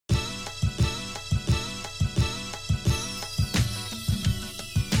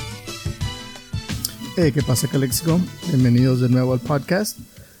Hey, ¿qué pasa, Calexico? Bienvenidos de nuevo al podcast.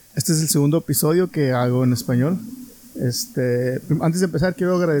 Este es el segundo episodio que hago en español. Antes de empezar,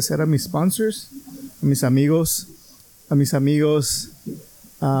 quiero agradecer a mis sponsors, a mis amigos,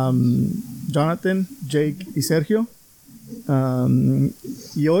 Jonathan, Jake y Sergio.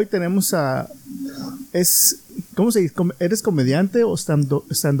 Y hoy tenemos ¿cómo se dice? ¿Eres comediante o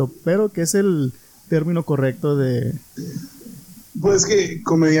stand-upero? ¿Qué es el término correcto de...? Pues que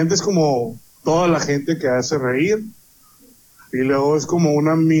comediante es como toda la gente que hace reír. Y luego es como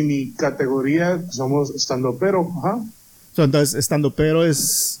una mini categoría que somos stand-upero. Ajá. Entonces, stand-upero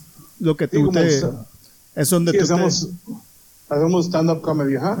es lo que tú es donde tú hacemos stand-up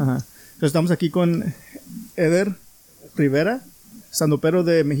comedy, ajá. Entonces estamos aquí con Eder, Rivera, stand-upero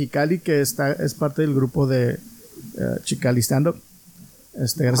de Mexicali, que es parte del grupo de Chicali Stand-Up.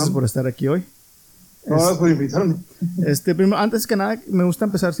 Gracias por estar aquí hoy. Gracias por invitarme. Primero, antes que nada, me gusta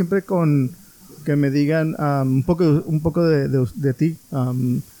empezar siempre con que me digan un poco de ti.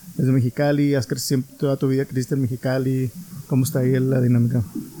 Desde Mexicali, has crecido toda tu vida, creciste en Mexicali. ¿Cómo está ahí la dinámica?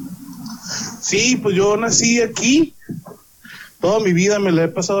 Sí, pues yo nací aquí. Toda mi vida me la he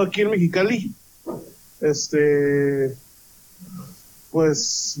pasado aquí en Mexicali.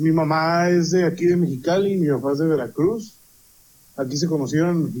 Pues mi mamá es de aquí de Mexicali, mi papá es de Veracruz. Aquí se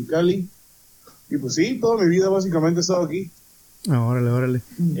conocieron en Mexicali. Y pues sí, toda mi vida básicamente he estado aquí. Órale.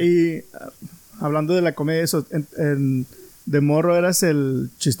 Y hablando de la comedia, eso, ¿de morro eras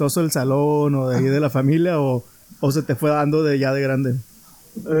el chistoso del salón o de ahí de la familia o se te fue dando de ya de grande?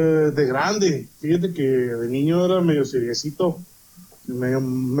 De grande. Fíjate que de niño era medio seriecito, medio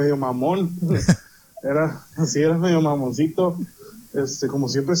mamón. Era medio mamoncito. Como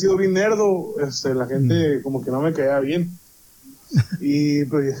siempre he sido bien nerdo, la gente como que no me caía bien. Y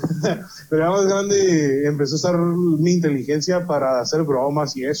pues, pero ya más grande empezó a usar mi inteligencia para hacer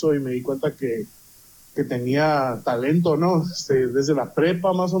bromas y eso, y me di cuenta que tenía talento, ¿no? Desde la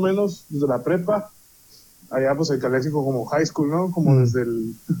prepa, más o menos, allá pues el clásico como high school, ¿no? Como desde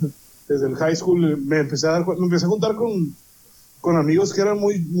el high school me empecé a juntar con amigos que eran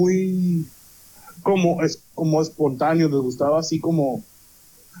muy como espontáneos, les gustaba así como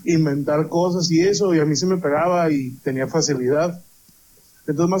inventar cosas y eso, y a mí se me pegaba y tenía facilidad.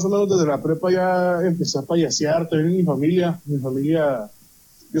 Entonces más o menos desde la prepa ya empecé a payasear también en mi familia,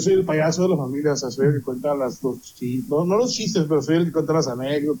 yo soy el payaso de la familia, o sea, soy el que cuenta los chistes, no los chistes, pero soy el que cuenta las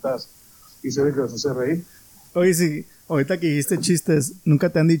anécdotas y soy el que los hace reír. Oye, sí, ahorita que dijiste chistes, ¿nunca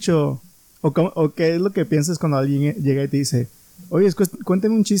te han dicho o qué es lo que piensas cuando alguien llega y te dice, oye,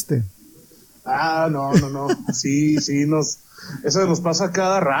 cuéntame un chiste? No. Sí, eso nos pasa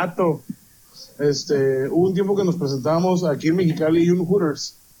cada rato. Hubo un tiempo que nos presentábamos aquí en Mexicali y un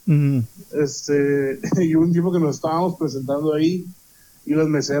Hooters. Uh-huh. Y un tiempo que nos estábamos presentando ahí y las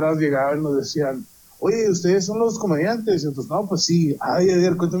meseras llegaban y nos decían, oye, ¿ustedes son los comediantes? Y entonces, no, pues sí. Ay,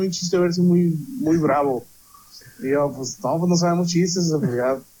 Eder, cuéntame un chiste a ver si muy, muy bravo. Y yo, pues no sabemos chistes, en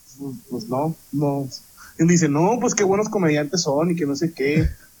realidad, pues no. Y me dice, no, pues qué buenos comediantes son y que no sé qué.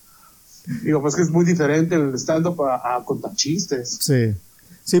 Digo, pues que es muy diferente el stand-up a contar chistes.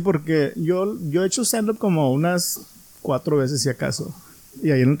 Sí, porque yo he hecho stand-up como unas 4 veces si acaso.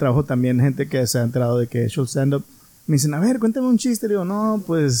 Y ahí en el trabajo también gente que se ha enterado de que he hecho stand-up me dicen, a ver, cuéntame un chiste. Le digo, no,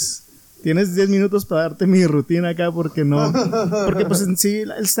 pues tienes 10 minutos para darte mi rutina acá porque no. Porque pues en sí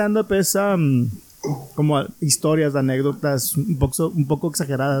el stand-up es como historias, anécdotas un poco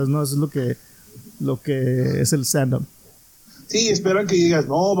exageradas, ¿no? Eso es lo que es el stand-up. Sí, esperan que digas,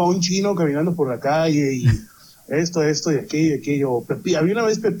 no, va un chino caminando por la calle y esto y aquello. Había una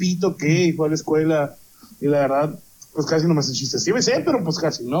vez Pepito que fue a la escuela y la verdad, pues casi no me hace chistes. Sí me sé, pero pues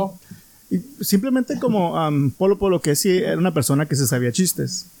casi no. Y simplemente como Polo, que sí era una persona que se sabía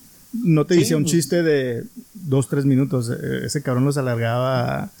chistes. No te decía un chiste de 2-3 minutos. Ese cabrón los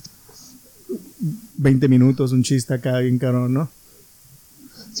alargaba 20 minutos, un chiste acá bien cabrón, ¿no?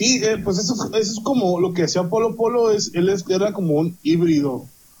 Sí, pues eso es como lo que hacía Polo, era como un híbrido.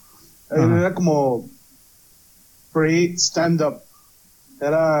 Él era como pre-stand-up.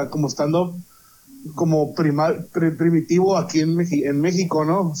 Era como stand-up como primitivo aquí en México,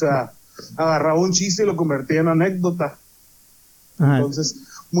 ¿no? O sea, agarraba un chiste y lo convertía en anécdota. Ajá. Entonces,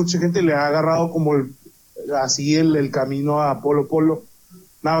 mucha gente le ha agarrado como el camino a Polo.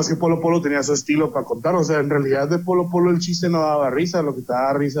 Nada más que Polo tenía su estilo para contar. O sea, en realidad de Polo el chiste no daba risa. Lo que te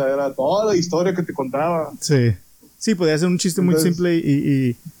daba risa era toda la historia que te contaba. Sí, podía ser un chiste muy simple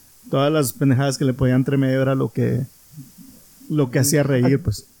y todas las pendejadas que le podían entre medio era lo que hacía reír,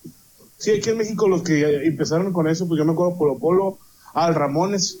 pues. Sí, aquí en México los que empezaron con eso, pues yo me acuerdo Polo, al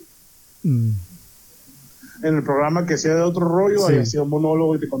Ramones. en el programa que hacía de otro rollo, Sí. ahí hacía un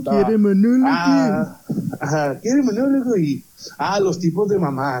monólogo y te contaba. ¿Quiere monólogo? ¿Quiere monólogo? Y, los tipos de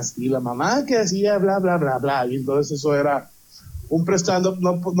mamás. Y la mamá que hacía bla, bla, bla, bla. Y entonces eso era un pre-stand-up,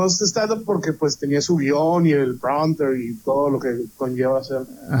 no es stand-up porque pues tenía su guión y el prompter y todo lo que conlleva hacer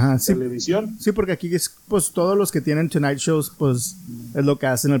Sí. televisión. Sí, porque aquí es, pues todos los que tienen Tonight Shows, pues es lo que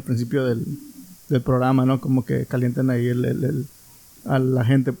hacen al principio del programa, ¿no? Como que calientan ahí a la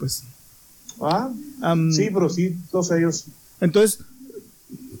gente, pues. Sí, pero sí, todos ellos. Entonces,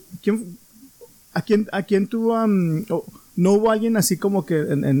 ¿a quién tuvo? ¿No hubo alguien así como que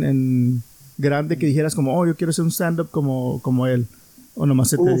en grande que dijeras como, oh, yo quiero hacer un stand-up como él? ¿O nomás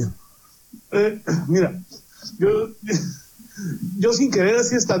se te dio? Mira, yo sin querer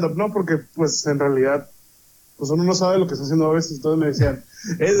hacía stand-up, ¿no? Porque pues en realidad pues uno no sabe lo que está haciendo a veces. Entonces me decían,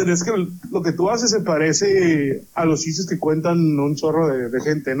 Eder, es que lo que tú haces se parece a los chistes que cuentan un chorro de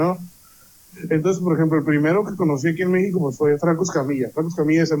gente, ¿no? Entonces, por ejemplo, el primero que conocí aquí en México pues fue Franco Escamilla. Franco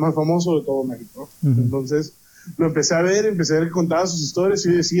Escamilla es el más famoso de todo México. Entonces lo empecé a ver que contaba sus historias y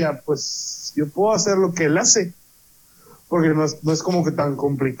yo decía, pues yo puedo hacer lo que él hace, porque no es como que tan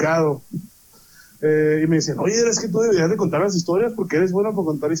complicado. Y me decían, oye, es que tú deberías de contar las historias porque eres bueno para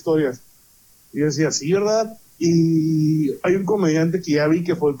contar historias. Y yo decía, sí, ¿verdad? Y hay un comediante que ya vi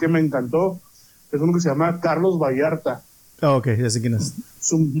que fue el que me encantó, es uno que se llama Carlos Vallarta. Ok, ya sé quién es.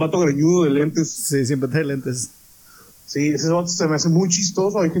 Es un vato greñudo de lentes. Sí, siempre trae lentes. Sí, ese vato se me hace muy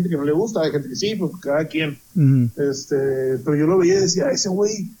chistoso. Hay gente que no le gusta, hay gente que sí, pues cada quien. Pero yo lo veía y decía, ese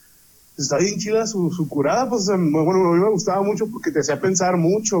güey está bien chila su curada. Pues bueno, a mí me gustaba mucho porque te hacía pensar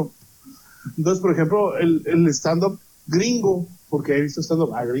mucho. Entonces, por ejemplo, el stand-up gringo, porque he visto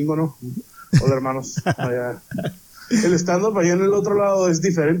stand-up, gringo no. Hola, hermanos. El stand-up allá en el otro lado es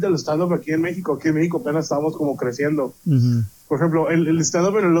diferente al stand-up aquí en México. Aquí en México apenas estamos como creciendo. Por ejemplo, el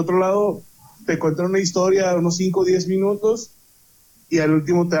stand-up en el otro lado te cuentan una historia de unos 5 o 10 minutos y al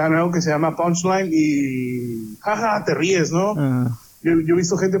último te dan algo que se llama punchline y jaja, te ríes, ¿no? Yo he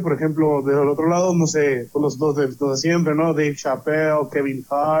visto gente, por ejemplo, del otro lado, no sé, pues los dos de siempre, ¿no? Dave Chappelle, Kevin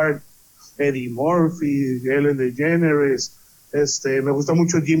Hart, Eddie Murphy, Ellen DeGeneres. Me gusta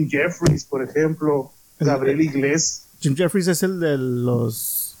mucho Jim Jeffries, por ejemplo, Gabriel Iglesias. Jim Jeffries es el de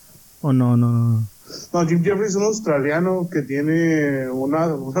los... Oh, no. No, Jim Jeffries es un australiano que tiene una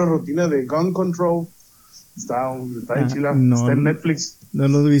rutina de gun control. Está en chila. No, está en Netflix. No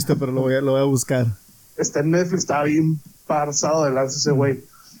lo he visto, pero lo voy a buscar. Está en Netflix, está bien pasado de lanza ese güey.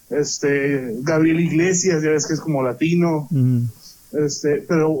 Gabriel Iglesias, ya ves que es como latino.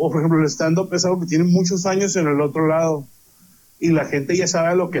 Pero, por ejemplo, el stand-up es algo que tiene muchos años en el otro lado. Y la gente ya sabe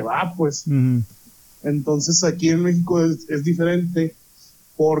a lo que va, pues. Entonces aquí en México es diferente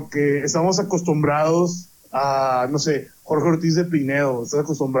porque estamos acostumbrados a, no sé, Jorge Ortiz de Pinedo, estás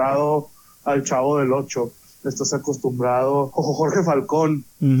acostumbrado al Chavo del Ocho, estás acostumbrado a Jorge Falcón,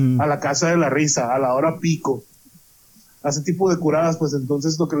 a la Casa de la Risa, a la Hora Pico, a ese tipo de curadas. Pues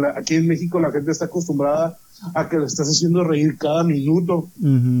entonces aquí en México la gente está acostumbrada a que le estás haciendo reír cada minuto.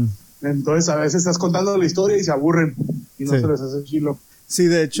 Entonces a veces estás contando la historia y se aburren y no se les hace chilo. Sí,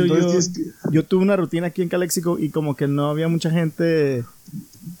 de hecho entonces, yo tuve una rutina aquí en Calexico y como que no había mucha gente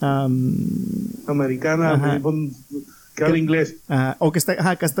americana que habla inglés. O que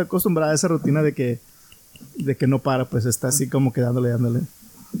está acostumbrada a esa rutina de que no para, pues está así como que dándole.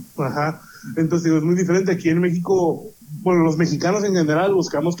 Entonces digo, es muy diferente. Aquí en México, bueno, los mexicanos en general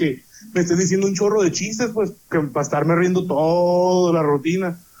buscamos que me estés diciendo un chorro de chistes, pues que para estarme riendo toda la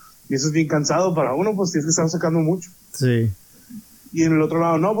rutina. Y eso es bien cansado para uno, pues tienes que estar sacando mucho. Sí. Y en el otro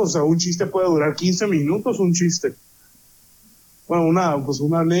lado, no, pues un chiste puede durar 15 minutos, un chiste. Bueno,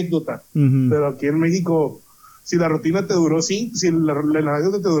 una anécdota. Pero aquí en México, si la rutina te duró 5, si la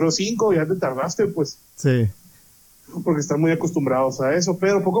anécdota te duró 5, ya te tardaste, pues. Sí. Porque están muy acostumbrados a eso.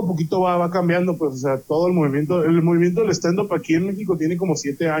 Pero poco a poquito va cambiando, pues, o sea, todo el movimiento del stand-up aquí en México tiene como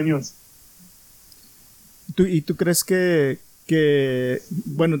 7 años. ¿Y tú crees que,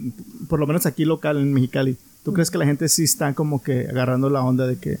 bueno, por lo menos aquí local en Mexicali, ¿tú crees que la gente sí está como que agarrando la onda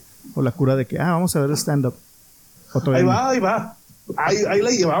de que, o la cura de que, vamos a ver el stand-up? Ahí va. Ahí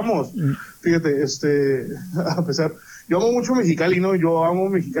la llevamos. Fíjate, a pesar, yo amo mucho Mexicali, ¿no? Yo amo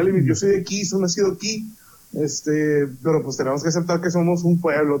Mexicali, yo soy de aquí, soy nacido aquí, pero pues tenemos que aceptar que somos un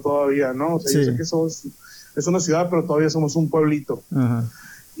pueblo todavía, ¿no? O sea, yo sé que es una ciudad, pero todavía somos un pueblito.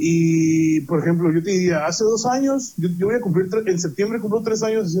 Y, por ejemplo, yo te diría, hace 2 años, yo voy a cumplir, en septiembre cumplo 3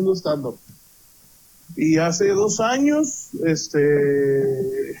 años haciendo stand-up. Y hace 2 años,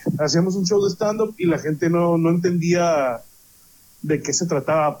 hacíamos un show de stand-up y la gente no entendía de qué se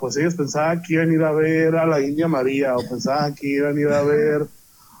trataba. Pues ellos pensaban que iban a ir a ver a la India María, o pensaban que iban a ir a ver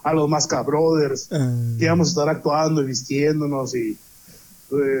a los Masca Brothers, que íbamos a estar actuando y vistiéndonos y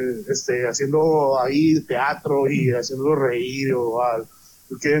haciendo ahí teatro y haciéndolo reír, o al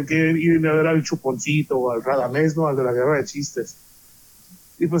que ir a ver al Chuponcito o al Radamés, ¿no? Al de la Guerra de Chistes.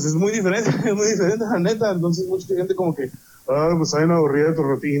 Y pues es muy diferente, la neta. Entonces mucha gente como que, pues hay una aburrida de tu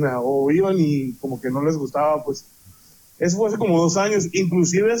rutina, o iban y como que no les gustaba, pues. Eso fue hace como 2 años.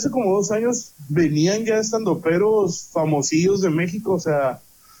 Inclusive hace como 2 años venían ya estandoperos famosillos de México. O sea,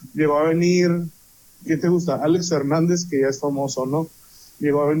 llegó a venir, ¿quién te gusta? Alex Fernández, que ya es famoso, ¿no?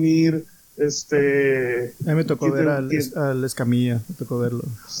 Llegó a venir, A mí me tocó ver al Escamilla, me tocó verlo.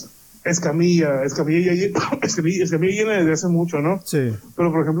 Escamilla viene desde hace mucho, ¿no? Sí.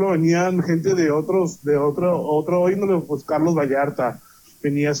 Pero por ejemplo venían gente de otro índole, pues Carlos Vallarta,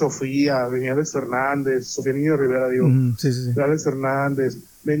 venía Sofía, venía Alex Fernández, Sofía Niño de Rivera, digo. Sí. Alex Fernández,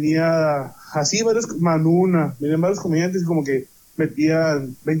 venía así Manuna, venían varios comediantes, como que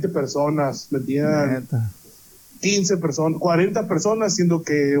metían 20 personas, metían Neta. 15 personas, 40 personas, siendo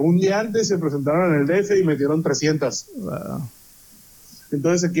que un día antes se presentaron en el DF y metieron 300. Wow.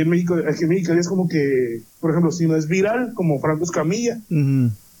 Entonces aquí en México es como que, por ejemplo, si no es viral, como Franco Escamilla, no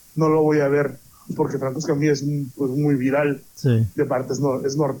lo voy a ver, porque Franco Escamilla es muy viral. Sí. De parte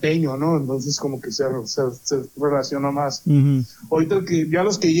es norteño, ¿no? Entonces como que se relaciona más. Ahorita ya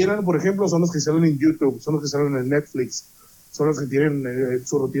los que llenan, por ejemplo, son los que salen en YouTube, son los que salen en Netflix, son los que tienen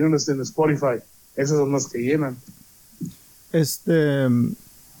su rutina en Spotify. Esos son los que llenan.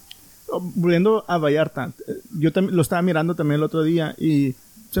 Volviendo a Vallarta, yo también lo estaba mirando también el otro día y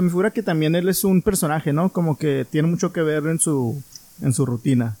se me figura que también él es un personaje, ¿no? Como que tiene mucho que ver en su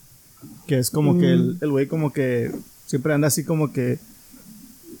rutina. Que es como que el güey como que siempre anda así como que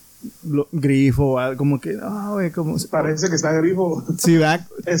grifo, como que, güey, como... Parece que está grifo. Sí, ¿verdad?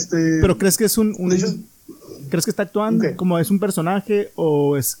 Pero ¿crees que es ¿crees que está actuando? ¿Qué? ¿Como es un personaje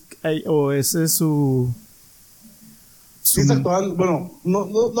o ese es su... Sí está actuando, bueno,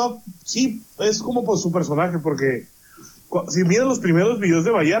 no, sí, es como por su personaje, porque si miran los primeros videos de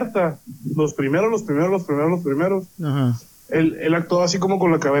Vallarta, los primeros, Ajá. él actuó así como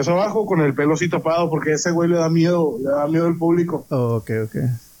con la cabeza abajo, con el pelo así tapado, porque ese güey le da miedo al público. Oh, ok.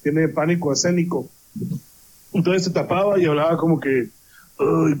 Tiene pánico escénico. Entonces se tapaba y hablaba como que,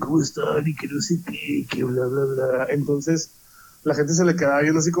 ay, ¿cómo están? Y que no sé qué, que bla, bla, bla. Entonces la gente se le quedaba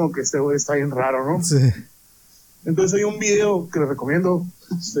viendo así como que este güey está bien raro, ¿no? Sí. Entonces hay un video que les recomiendo,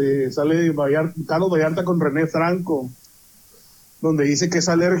 sale Carlos Vallarta con René Franco, donde dice que es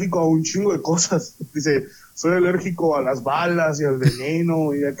alérgico a un chingo de cosas. Dice, soy alérgico a las balas y al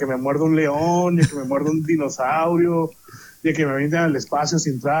veneno, y a que me muerda un león, y a que me muerda un dinosaurio, y a que me avienten al espacio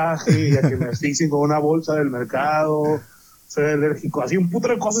sin traje, y a que me asfixien con una bolsa del mercado. Soy alérgico, así un puto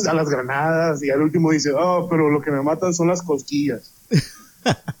de cosas, a las granadas, y al último dice, pero lo que me matan son las cosquillas.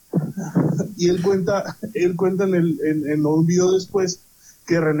 Y él cuenta en un video después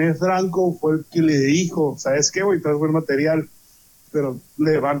que René Franco fue el que le dijo, ¿sabes qué, güey? Traes buen material, pero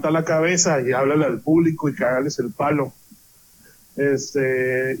levanta la cabeza y háblale al público y cágales el palo.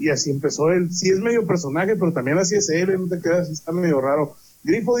 Y así empezó él. Sí es medio personaje, pero también así es él, no te quedas, está medio raro.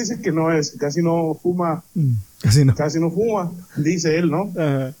 Grifo dice que no es, casi no fuma. Casi no fuma, dice él, ¿no?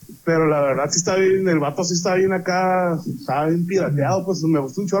 Ajá. Pero la verdad sí está bien, el vato sí está bien acá, está bien pirateado, pues me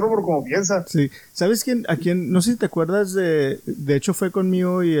gusta un chorro por como piensa. Sí, ¿sabes a quién? No sé si te acuerdas de hecho fue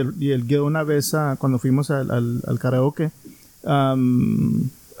conmigo y el Guido una vez cuando fuimos al karaoke. ¿Cómo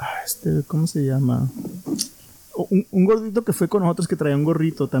se llama? Un gordito que fue con nosotros que traía un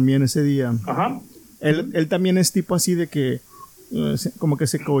gorrito también ese día. Ajá. Él también es tipo así de que como que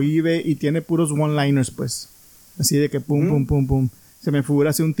se cohíbe y tiene puros one-liners, pues. Así de que pum. Se me figura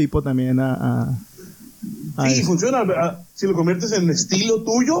así un tipo también sí, eso. funciona. Si lo conviertes en estilo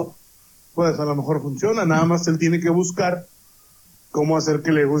tuyo, pues a lo mejor funciona. Nada más él tiene que buscar cómo hacer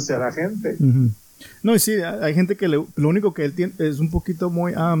que le guste a la gente. Uh-huh. No, y sí, hay gente que lo único que él tiene es un poquito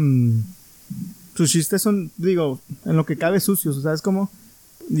muy... sus chistes son, digo, en lo que cabe sucios, ¿sabes cómo?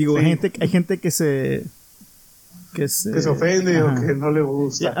 Digo, Sí. hay gente que se ofende. Ajá. O que no le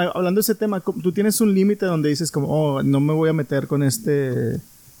gusta. Hablando de ese tema, tú tienes un límite donde dices como, no me voy a meter con este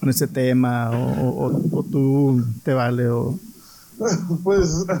tema, o tú te vale, o...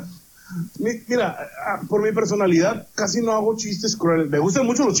 Pues, mira, por mi personalidad casi no hago chistes crueles. Me gustan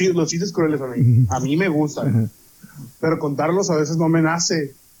mucho los chistes crueles a mí. A mí me gustan. Pero contarlos a veces no me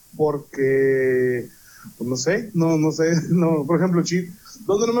nace, porque, pues no sé. Por ejemplo,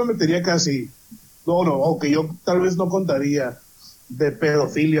 ¿dónde no me metería casi? Que yo tal vez no contaría de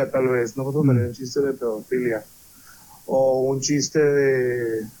pedofilia, tal vez, no contaría un chiste de pedofilia, o un chiste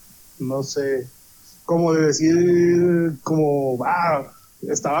de, no sé, como de decir, como,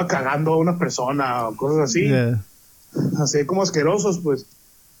 estaba cagando a una persona o cosas así. Yeah. Así como asquerosos, pues.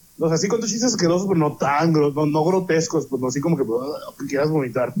 O sea, sí con tus chistes asquerosos, pero no tan no grotescos, pues no así como que quieras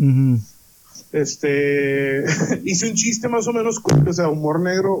vomitar. Mm-hmm. Hice un chiste más o menos, o sea, humor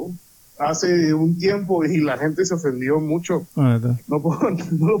negro hace un tiempo y la gente se ofendió mucho. No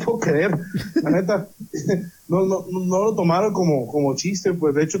lo puedo creer, la neta. No lo tomaron como chiste,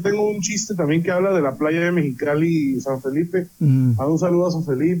 pues. De hecho, tengo un chiste también que habla de la playa de Mexicali y San Felipe. Un saludo a San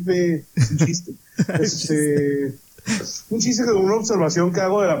Felipe. Es un chiste. Un chiste de una observación que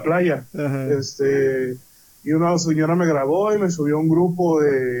hago de la playa. Y una señora me grabó y me subió a un grupo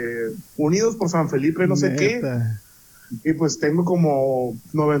de Unidos por San Felipe, no sé qué. Y pues tengo como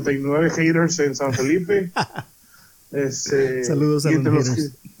 99 haters en San Felipe. Saludos a los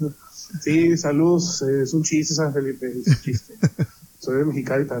haters. Sí, saludos. Es un chiste San Felipe, es un chiste. Soy de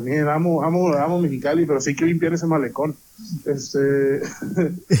Mexicali también. Amo Mexicali, pero sí quiero limpiar ese malecón.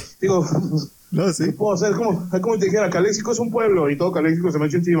 Digo, no, sí. ¿qué puedo hacer? Como te dijera, Caléxico es un pueblo y todo Caléxico se me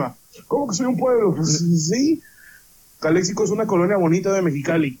echa encima. ¿Cómo que soy un pueblo? Pues sí. Caléxico es una colonia bonita de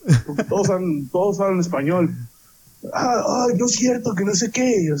Mexicali. Todos hablan español. No es cierto, que no sé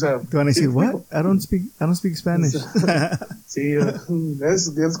qué. O sea, te van a decir, what? I don't speak Spanish. Sí,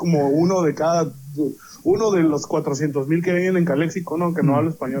 es como uno de los 400,000 que viven en Caléxico, ¿no? Que no habla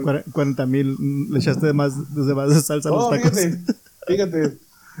español. 40,000 le echaste de más de salsa a los tacos. Fíjate.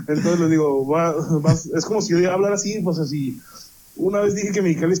 Entonces les digo, es como si yo iba a hablar así, pues así. Una vez dije que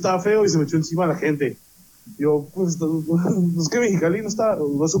Mexicali estaba feo y se me echó encima la gente. Yo, pues, es que Mexicali no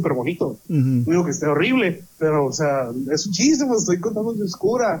es súper bonito. No digo que esté horrible, pero, o sea, es un chiste, pues estoy contando una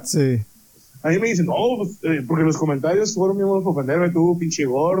oscura. Sí. A mí me dicen, no, pues, porque los comentarios fueron bien buenos para ofenderme, tú, pinche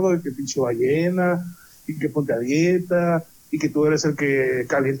gordo, y que pinche ballena, y que ponte a dieta, y que tú eres el que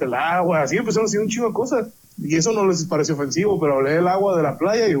calienta el agua. Así empezaron a decir un chingo de cosas. Y eso no les parece ofensivo, pero hablé del agua de la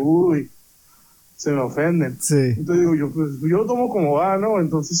playa y, se me ofenden. Sí. Entonces digo, yo lo tomo como va, ¿no?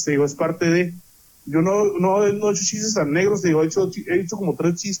 Entonces, te digo, es parte de... Yo no he hecho chistes tan negros, te digo, he hecho como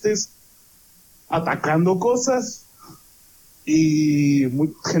 3 chistes atacando cosas y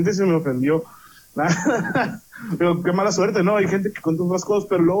gente se me ofendió. Pero qué mala suerte, ¿no? Hay gente que cuenta otras cosas,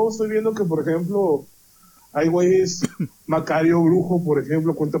 pero luego estoy viendo que, por ejemplo, hay güeyes, Macario Brujo, por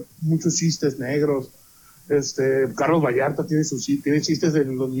ejemplo, cuenta muchos chistes negros. Carlos Vallarta tiene chistes de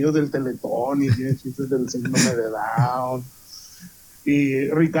los niños del Teletón y tiene chistes del síndrome de Down. Y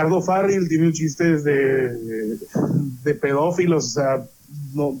Ricardo Farril tiene chistes de pedófilos, o sea,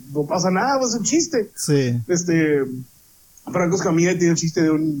 no pasa nada, pues es un chiste. Sí. Franco Escamilla tiene el chiste de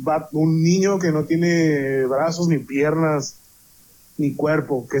un niño que no tiene brazos, ni piernas, ni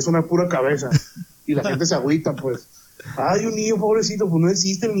cuerpo, que es una pura cabeza. Y la gente se agüita, pues. Ay, un niño pobrecito, pues no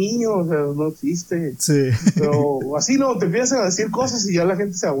existe el niño, o sea, no existe. Sí. Pero así no, te empiezan a decir cosas y ya la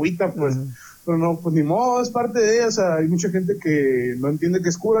gente se agüita, pues. Pero no, pues ni modo, es parte de, o sea, hay mucha gente que no entiende que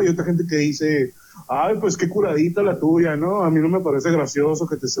es cura y otra gente que dice, ay, pues qué curadita la tuya, ¿no? A mí no me parece gracioso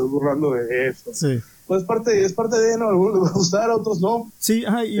que te estés burlando de eso. Sí. Pues es parte de, ¿no? A algunos les va a gustar, a otros no. Sí,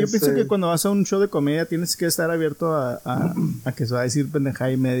 ajá, y yo pienso que cuando vas a un show de comedia tienes que estar abierto a que se va a decir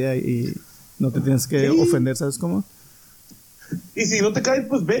pendejada y media y no te tienes que ofender, ¿sabes cómo? Y si no te caes,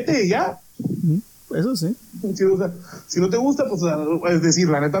 pues vete, ya. Eso sí. O sea, si no te gusta, pues es decir,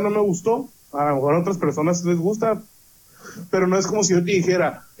 la neta no me gustó. A lo mejor a otras personas les gusta, pero no es como si yo te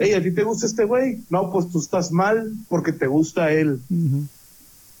dijera, hey, ¿a ti te gusta este güey? No, pues tú estás mal porque te gusta él.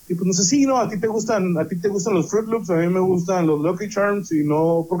 Y pues no sé, sí, no, a ti te gustan los Fruit Loops, a mí me gustan los Lucky Charms, y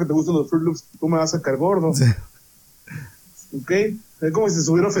no porque te gustan los Fruit Loops tú me vas a sacar gordo. Sí. ¿Ok? Es como si se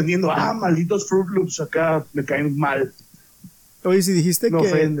estuviera ofendiendo, malditos Fruit Loops acá me caen mal. Oye, si dijiste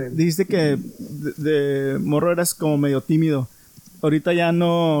que de morro eras como medio tímido. Ahorita ya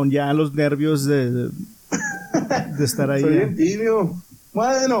no, ya los nervios de estar ahí. Soy bien tímido.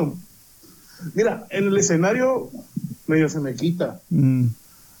 Bueno, mira, en el escenario medio se me quita.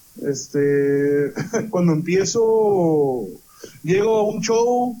 Cuando llego a un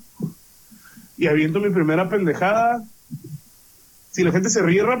show y aviento mi primera pendejada. Si la gente se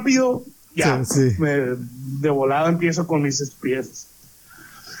ríe rápido, ya, sí. De volada empiezo con mis estupideces.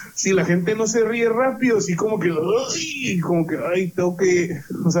 Si la gente no se ríe rápido, sí tengo que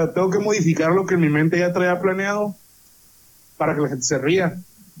modificar lo que en mi mente ya traía planeado para que la gente se ría.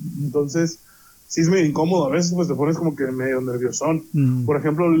 Entonces, sí es medio incómodo. A veces pues te pones como que medio nerviosón. Por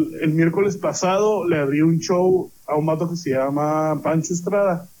ejemplo, el miércoles pasado le abrí un show a un vato que se llama Pancho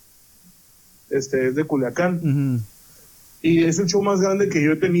Estrada. Es de Culiacán. Y es el show más grande que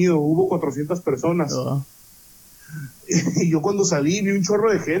yo he tenido. Hubo 400 personas. Y yo cuando salí vi un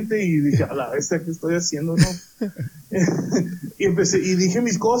chorro de gente y dije, a la bestia, ¿qué estoy haciendo, no? Y dije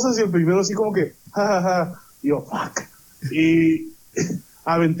mis cosas y el primero así como que, jajaja, y yo, fuck. Y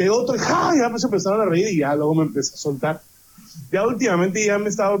aventé otro y ya me empezaron a reír y ya luego me empecé a soltar. Ya últimamente ya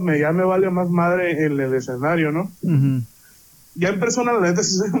me vale más madre en el escenario, ¿no? Uh-huh. Ya en persona, la neta,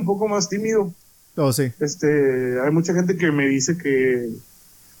 sí soy un poco más tímido. Oh, sí. Hay mucha gente que me dice que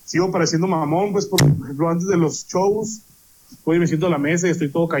sigo pareciendo mamón, pues, por ejemplo, antes de los shows, voy y me siento a la mesa y estoy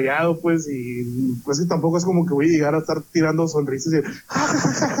todo callado, pues, y pues que tampoco es como que voy a llegar a estar tirando sonrisas y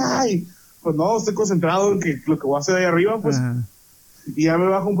y, pues no, estoy concentrado en que lo que voy a hacer ahí arriba, pues, uh-huh. Y ya me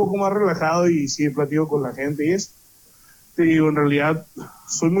bajo un poco más relajado y sí platico con la gente y eso. Te digo, en realidad,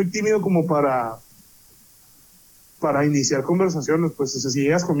 soy muy tímido como para iniciar conversaciones, pues, o sea, si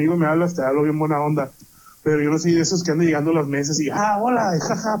llegas conmigo y me hablas, te hablo bien buena onda. Pero yo no soy de esos que andan llegando a las mesas y, hola,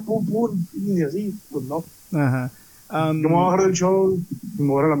 jaja, pum, pum, y así, pues no. Ajá. Yo me voy a bajar del show y me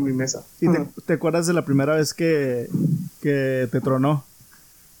voy a mi mesa. ¿Y te acuerdas de la primera vez que te tronó?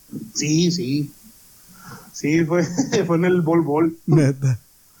 Sí. Sí, fue en el Bol. ¿Neta?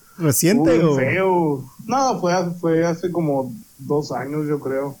 ¿Reciente o...? Feo. No, fue hace como 2 años, yo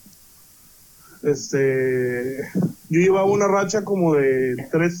creo. Yo llevaba una racha como de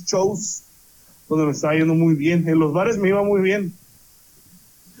 3 shows donde me estaba yendo muy bien. En los bares me iba muy bien.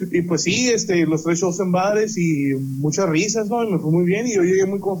 Y pues sí, los 3 shows en bares y muchas risas, ¿no? Y me fue muy bien y yo llegué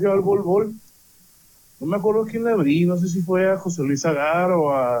muy confiado al Bol. No me acuerdo quién le abrí, no sé si fue a José Luis Agar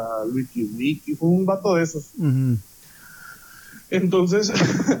o a Wiki, fue un vato de esos. Uh-huh. Entonces,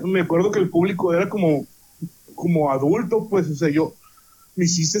 me acuerdo que el público era como adulto, pues, o sea,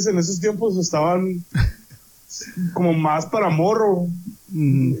 mis chistes en esos tiempos estaban como más para morro.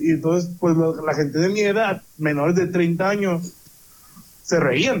 Uh-huh. Y entonces, pues, la gente de mi edad, menores de 30 años, se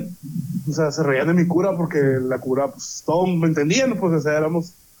reían. O sea, se reían de mi cura porque la cura, pues, todos me entendían, pues, o sea,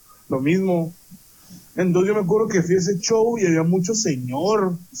 éramos lo mismo. Entonces yo me acuerdo que fui a ese show y había mucho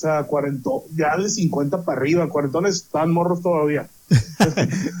señor, o sea, ya de 50 para arriba, cuarentones están morros todavía.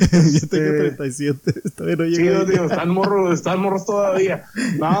 Yo tengo 37, todavía no llego. Sí, digo, están morros todavía.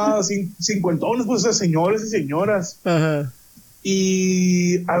 Nada, cincuentones, pues, o sea, señores y señoras. Ajá.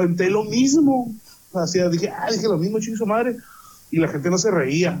 Y aventé lo mismo, o sea, dije lo mismo, chico madre, y la gente no se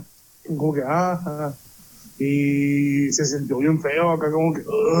reía, como que, y se sintió bien feo acá, como que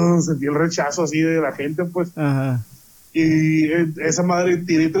sentí el rechazo así de la gente, pues. Ajá. Y esa madre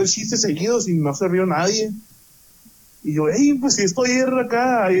tiré 3 chistes seguidos y no se rió nadie. Y yo, pues si estoy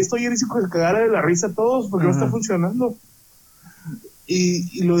acá, ahí estoy y se cagara de la risa a todos porque no está funcionando.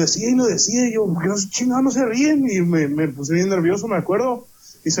 Y lo decía y yo, ¿por qué no se ríen? Y me puse bien nervioso, me acuerdo.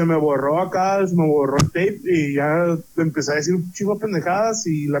 Y se me borró el tape y ya empecé a decir un chico pendejadas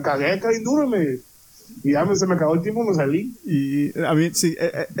y la cagué acá bien duro, y ya se me acabó el tiempo, me salí. Y a mí, sí,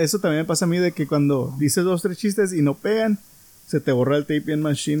 eso también me pasa a mí, de que cuando dices 2, 3 chistes y no pegan, se te borra el tape en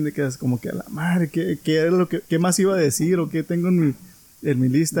machine, de que es como que a la madre, ¿qué más iba a decir? O qué tengo en mi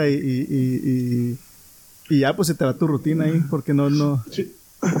lista, y ya pues se te va tu rutina ahí, porque no. Sí.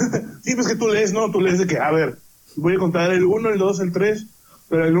 Sí, pues que tú lees de que, a ver, voy a contar el 1, el 2, el 3,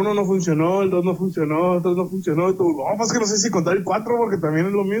 pero el 1 no funcionó, el 2 no funcionó, el 3 no funcionó, y tú, pues que no sé si contar el 4 porque también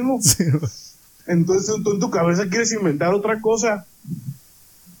es lo mismo. Sí. Entonces tú en tu cabeza quieres inventar otra cosa,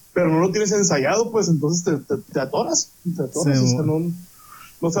 pero no lo tienes ensayado, pues entonces te atoras, sí, o sea,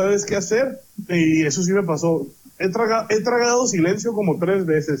 no sabes qué hacer. Y eso sí me pasó. He tragado silencio como 3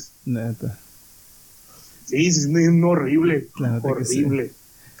 veces. Neta. Sí, es horrible. Horrible.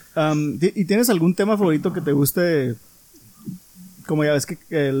 Sí. ¿Y tienes algún tema favorito que te guste? Como ya ves que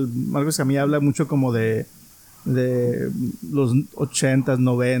el Marcos Camilla habla mucho como de los 80s,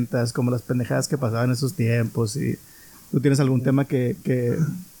 90s, como las pendejadas que pasaban en esos tiempos. ¿Y tú tienes algún tema que...?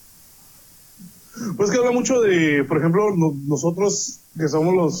 Pues que habla mucho de, por ejemplo, nosotros que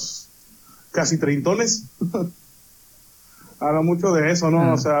somos los casi treintones, habla mucho de eso,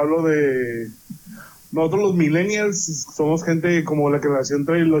 ¿no? O sea, hablo de... Nosotros los millennials somos gente como la generación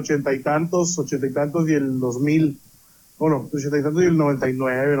entre el 80 y tantos y el 2000. Bueno, 80 y tantos y el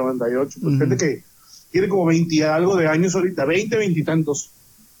 99, 98. Pues gente que tiene como 20 y algo de años ahorita, 20 y tantos.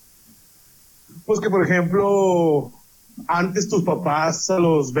 Pues que, por ejemplo, antes tus papás a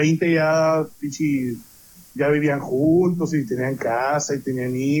los 20 ya vivían juntos y tenían casa y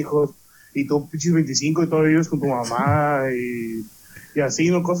tenían hijos. Y tú, 25, y todavía vives con tu mamá y así,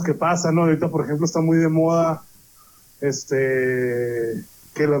 ¿no? Cosas que pasan, ¿no? Ahorita, por ejemplo, está muy de moda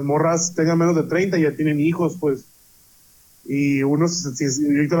que las morras tengan menos de 30 y ya tienen hijos, pues. Y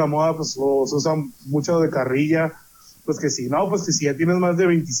ahorita la moda, pues, se usa mucho de carrilla, pues que si no, pues que si ya tienes más de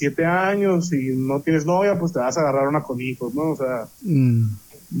 27 años y no tienes novia, pues te vas a agarrar una con hijos, ¿no? O sea,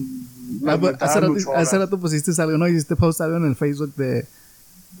 hace rato pusiste algo, ¿no? Hiciste post algo en el Facebook de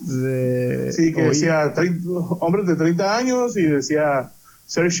sí, que hoy. decía hombres de 30 años y decía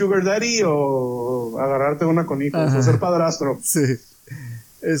ser sugar daddy o agarrarte una con hijos. Ajá. O ser padrastro. Sí.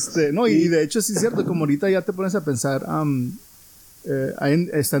 No, y de hecho sí es cierto, como ahorita ya te pones a pensar,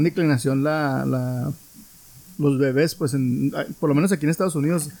 está en declinación los bebés, pues por lo menos aquí en Estados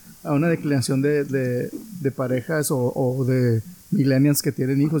Unidos, a una declinación de parejas o de millennials que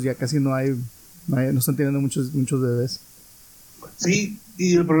tienen hijos, ya casi no están teniendo muchos bebés. Sí,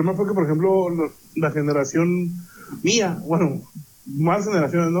 y el problema fue que, por ejemplo, la generación mía, bueno, más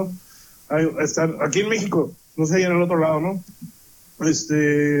generaciones, ¿no? Aquí en México, no sé, allá en el otro lado, ¿no?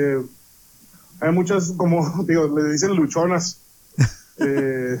 Hay muchas, como digo, le dicen luchonas.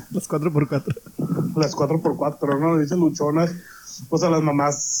 Las 4x4. Las 4x4, ¿no? Le dicen luchonas. Pues a las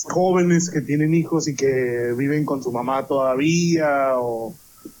mamás jóvenes que tienen hijos y que viven con su mamá todavía, o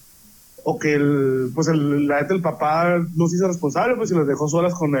que el papá no se hizo responsable, pues, y los dejó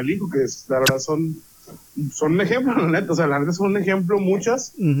solas con el hijo, que la verdad son un ejemplo, la neta. O sea, la neta son un ejemplo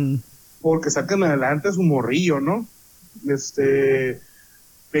muchas, porque sacan adelante a su morrillo, ¿no?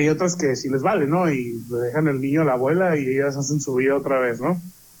 Hay otras que sí les vale, ¿no? Y le dejan el niño a la abuela y ellas hacen su vida otra vez, ¿no?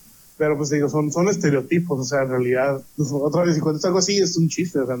 Pero pues digo, son estereotipos, o sea, en realidad, otra vez, y cuando es algo así, es un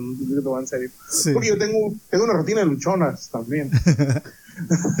chiste, o sea, no te van en serio. Sí. Porque yo tengo una rutina de luchonas también.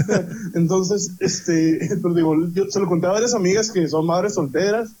 Entonces, pero digo, yo se lo conté a varias amigas que son madres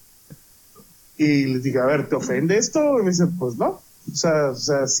solteras, y les dije, a ver, ¿te ofende esto? Y me dicen, pues no. O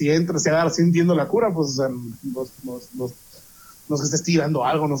sea, si entiendo la cura, pues, o sea, no es que estés tirando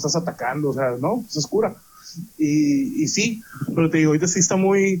algo, no estás atacando, o sea, no, pues es cura. Y sí, pero te digo, ahorita sí está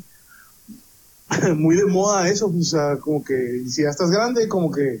muy de moda eso, o sea, como que si ya estás grande,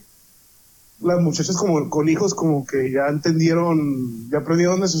 como que las muchachas como con hijos como que ya aprendieron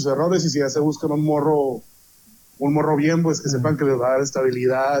de sus errores, y si ya se buscan un morro bien, pues que sepan que les va a dar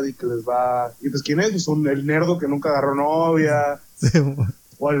estabilidad y que les va... Y pues, ¿quién es? Pues el nerdo que nunca agarró novia, sí,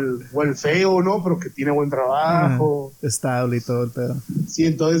 o el feo, ¿no? Pero que tiene buen trabajo. Estable y todo el pedo. Sí,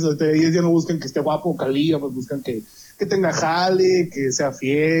 entonces ellos ya no buscan que esté guapo o calilla, pues buscan que tenga jale, que sea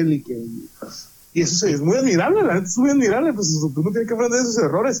fiel y eso es muy admirable, la gente es muy admirable, pues uno tiene que aprender de sus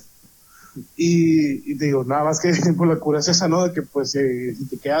errores. Y te digo, nada más que por la cura es esa, ¿no? De que pues si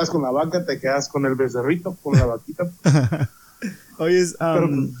te quedas con la vaca, te quedas con el becerrito, con la vaquita. Oye,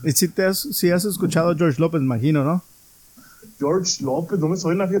 si has escuchado a George López, imagino, ¿no? George López, no me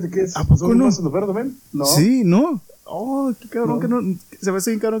suena, fíjate que es. ¿A poco no? ¿No? Sí, ¿no? Oh, qué cabrón, que no. Se me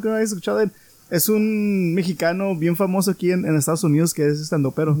hace bien cabrón que no hayas escuchado de él. Es un mexicano bien famoso aquí en Estados Unidos que es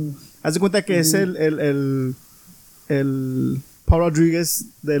estandopero. Haz de cuenta que es el Paul Rodríguez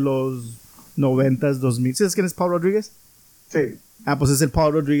de los 90s, 2000. ¿Sabes quién es Paul Rodríguez? Sí. Pues es el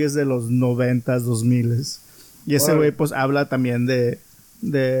Paul Rodríguez de los 90s, 2000s. Y ese güey pues habla también de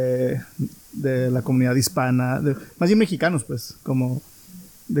la comunidad hispana, más bien mexicanos, pues,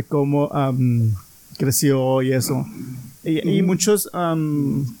 de cómo creció y eso. Y muchos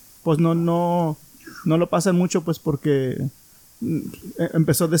pues no lo pasan mucho, pues, porque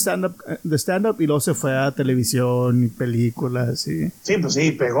empezó de stand-up y luego se fue a televisión y películas y... Sí, pues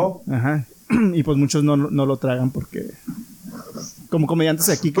sí, pegó. Ajá. Y pues muchos no lo tragan porque como comediantes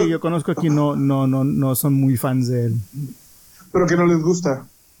aquí que yo conozco aquí no son muy fans de él. ¿Pero que no les gusta?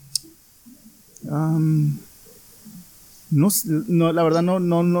 No, la verdad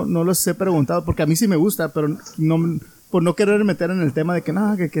no los he preguntado porque a mí sí me gusta, pero no, por no querer meter en el tema de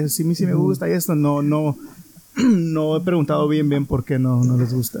que sí me gusta y esto, no he preguntado bien por qué no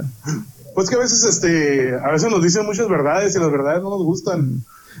les gusta. Pues que a veces nos dicen muchas verdades y las verdades no nos gustan.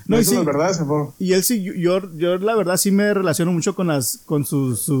 No, y sí, las verdades, y él sí, yo la verdad sí me relaciono mucho con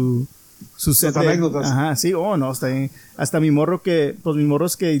sus anécdotas. Ajá, sí, no, está bien. Hasta mis morros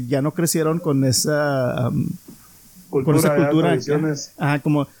que ya no crecieron con esa cultura. Ajá,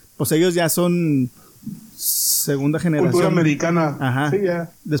 como pues ellos ya son segunda generación. Cultura americana. Ajá. Sí,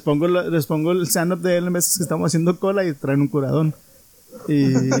 ya. Les pongo el stand-up de él en veces que estamos haciendo cola y traen un curadón.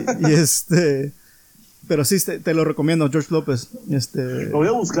 Y pero sí, te lo recomiendo, George López. Lo voy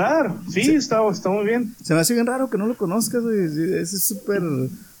a buscar. Sí. Está muy bien. Se me hace bien raro que no lo conozcas, güey. Es súper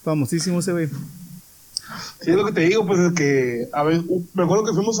famosísimo ese güey. Sí, es lo que te digo, pues es que a ver, me acuerdo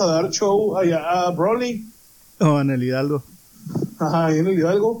que fuimos a dar show allá a Broly. En el Hidalgo. Ajá, ahí en el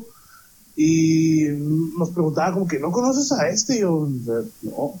Hidalgo. Y nos preguntaban como que, ¿no conoces a este? Y yo,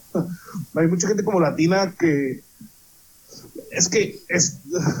 no. Hay mucha gente como latina que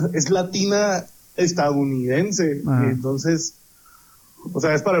es latina estadounidense. Ajá. Entonces, o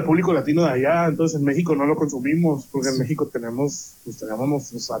sea, es para el público latino de allá. Entonces en México no lo consumimos, porque en México tenemos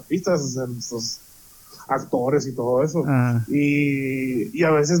nuestros artistas, o sea, nuestros actores y todo eso. Ajá. Y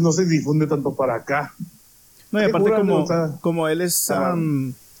a veces no se difunde tanto para acá. No, y aparte Júralo, como, o sea, como él es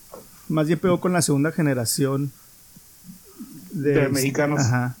más bien pegó con la segunda generación de mexicanos.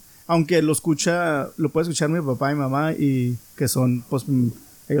 Ajá. Aunque lo puede escuchar mi papá y mamá y que son, pues,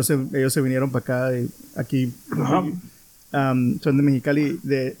 ellos se vinieron para acá y aquí son de Mexicali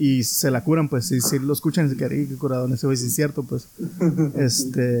y se la curan, pues, si lo escuchan, se quedan qué curado en ese güey, sí es cierto, pues.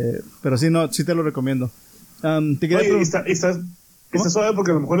 Pero sí, no, sí te lo recomiendo. Te quería Oye, está suave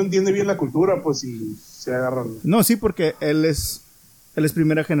porque a lo mejor entiende bien la cultura, pues, y se agarran. No, sí, porque él es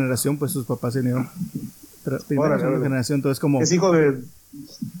primera generación, pues sus papás se vinieron primera generación, entonces como es hijo de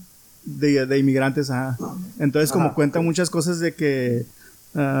inmigrantes, ajá. Entonces como cuenta muchas cosas de que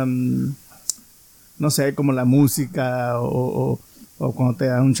no sé, como la música o cuando te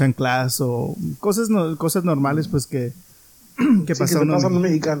dan un chanclazo, cosas normales, pues que pasan en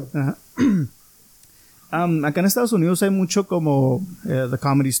mexicano. Ajá. Acá en Estados Unidos hay mucho como The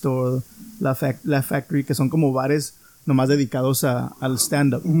Comedy Store, la Factory, que son como bares nomás dedicados al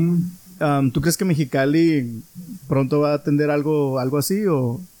stand-up. ¿Tú crees que Mexicali pronto va a atender algo así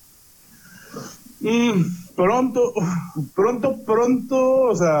o...? Pronto,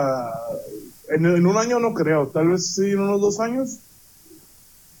 o sea, en un año no creo, tal vez sí en unos 2 años.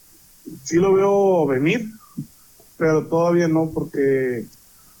 Sí lo veo venir, pero todavía no, porque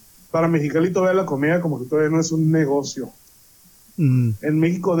para Mexicali todavía la comida como que todavía no es un negocio. En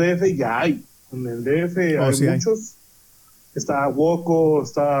México DF ya hay, en el DF hay sí muchos. Está Woco,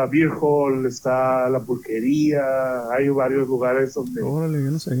 está Beer Hall, está La Pulquería, hay varios lugares donde órale,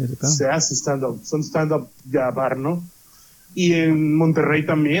 yo no sabía se hace stand-up, son stand-up ya bar, ¿no? Y en Monterrey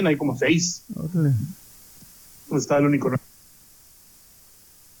también hay como 6. Órale. Está el único.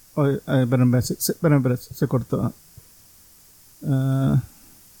 Oye, espérame, se cortó.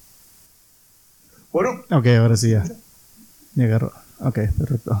 Bueno. Ok, ahora sí ya. Me agarró. Ok,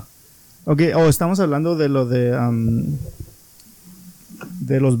 perfecto. Ok, estamos hablando de lo de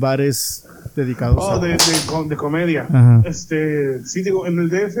los bares dedicados de comedia. Ajá. Sí, digo, en el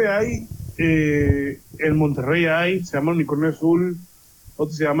DF hay, en Monterrey hay, se llama Unicornio Azul,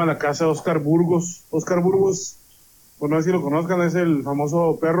 otro se llama la Casa de Oscar Burgos. Oscar Burgos, pues no sé si lo conozcan, es el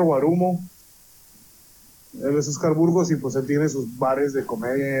famoso perro Guarumo. Él es Oscar Burgos y pues él tiene sus bares de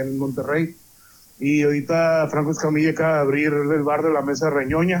comedia en Monterrey. Y ahorita Franco Escamilla acaba de abrir el bar de la Mesa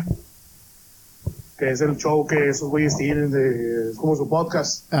Reñoña, que es el show que esos güeyes tienen, es como su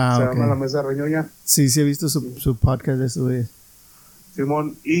podcast, se llama La Mesa Reñoña. Sí, he visto su podcast de esos güeyes.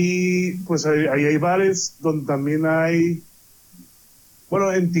 Simón, y pues ahí hay bares donde también hay,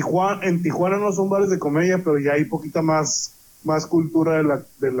 bueno, en Tijuana no son bares de comedia, pero ya hay poquita más cultura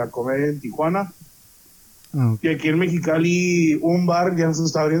de la comedia en Tijuana. Y aquí en Mexicali un bar ya se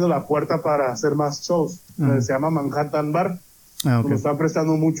está abriendo la puerta para hacer más shows, se llama Manhattan Bar. Nos están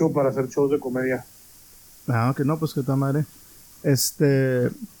prestando mucho para hacer shows de comedia. Que no, pues que tal madre.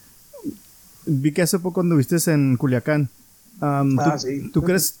 Vi que hace poco anduviste en Culiacán. Sí. ¿Tú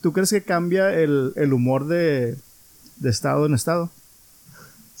crees que cambia el humor de estado en estado?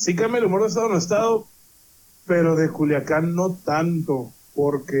 Sí cambia el humor de estado en estado, pero de Culiacán no tanto,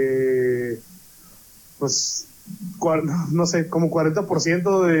 porque pues no sé, como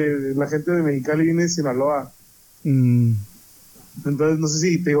 40% de la gente de Mexicali viene de Sinaloa. Entonces no sé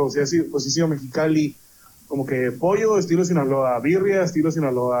si te digo, si ha sido posición Mexicali como que pollo estilo Sinaloa, birria estilo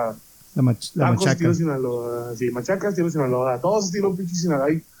Sinaloa, la tacos machaca estilo Sinaloa, sí, machaca estilo Sinaloa, todos estilo pinche Sinaloa,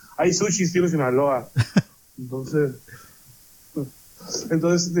 hay sushi estilo Sinaloa. Entonces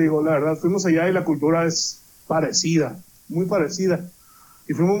te digo, la verdad, fuimos allá y la cultura es parecida, muy parecida.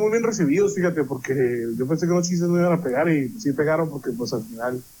 Y fuimos muy bien recibidos, fíjate, porque yo pensé que los chistes no iban a pegar y sí pegaron, porque pues al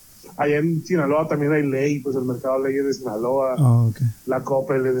final allá en Sinaloa también hay ley, pues el mercado ley es de Sinaloa, la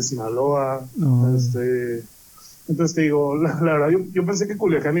Coppel es de Sinaloa. Entonces te digo, la verdad, yo pensé que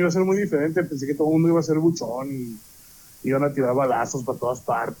Culiacán iba a ser muy diferente, pensé que todo el mundo iba a ser buchón y iban a tirar balazos para todas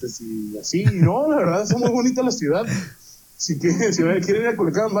partes y así. Y no, la verdad, es muy bonita la ciudad. Si quieren ir a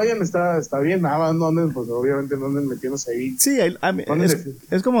Culiacán, vayan, está bien, nada más no anden, pues obviamente no anden metiéndose ahí. Sí,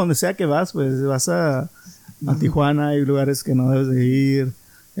 es como donde sea que vas, pues vas a Tijuana, hay lugares que no debes de ir,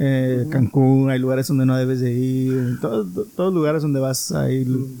 Cancún, hay lugares donde no debes de ir, todos lugares donde vas, hay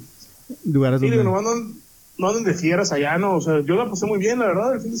lugares donde... No anden de fieras allá, ¿no? O sea, yo la pasé muy bien, la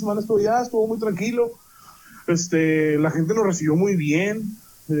verdad, el fin de semana estuvo muy tranquilo, la gente nos recibió muy bien,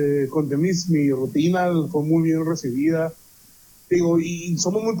 conté mi rutina, fue muy bien recibida. Digo, y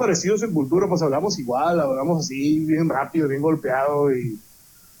somos muy parecidos en cultura, pues hablamos igual, hablamos así, bien rápido, bien golpeado, y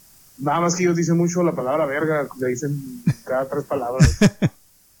nada más que ellos dicen mucho la palabra verga, le dicen cada 3 palabras.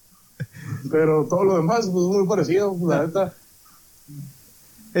 Pero todo lo demás, pues muy parecido, la neta.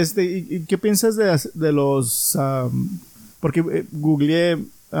 ¿Y qué piensas de los... porque googleé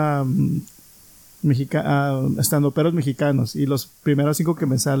estandoperos mexicanos, y los primeros 5 que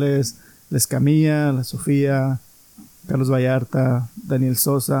me sale es La Escamilla, La Sofía, Carlos Vallarta, Daniel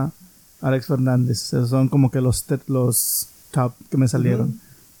Sosa, Alex Fernández. Esos son como que los top que me salieron.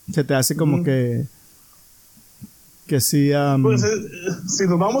 Se te hace como que sí... Pues si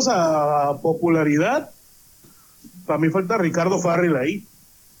nos vamos a popularidad, para mí falta Ricardo Farril ahí.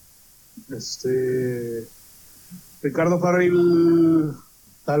 Ricardo Farril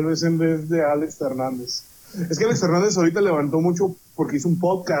tal vez en vez de Alex Fernández. Es que Alex Fernández ahorita levantó mucho porque hizo un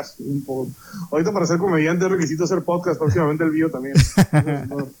podcast. Ahorita para ser comediante es requisito hacer podcast, próximamente el video también.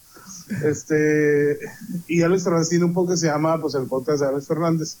 Y Alex Fernández tiene un podcast que se llama pues el podcast de Alex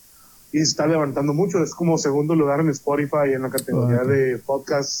Fernández y se está levantando mucho. Es como segundo lugar en Spotify en la categoría de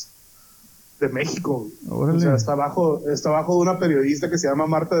podcast de México. Órale. O sea, está abajo de una periodista que se llama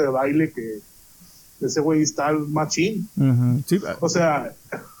Marta de Baile, que ese güey está al machín. Sí. O sea,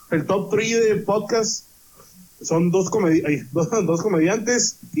 el top 3 de podcast son dos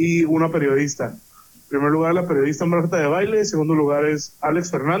comediantes y una periodista. En primer lugar, la periodista Marta de Baile. En segundo lugar es Alex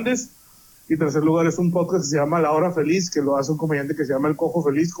Fernández. Y en tercer lugar es un podcast que se llama La Hora Feliz, que lo hace un comediante que se llama El Cojo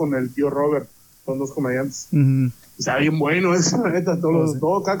Feliz con el tío Robert. Son 2 comediantes. Está bien bueno eso, neta.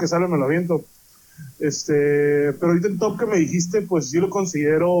 Todo cada que sale me lo aviento. Pero ahorita el top que me dijiste, pues sí lo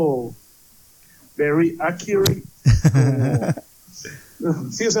considero very accurate.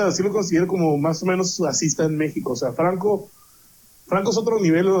 Sí, o sea, sí lo considero como más o menos así está en México. O sea, Franco es otro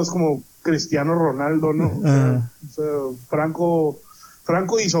nivel, es como Cristiano Ronaldo, ¿no? O sea,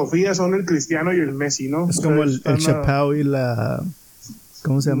 Franco y Sofía son el Cristiano y el Messi, ¿no? Es como el Chappelle y la...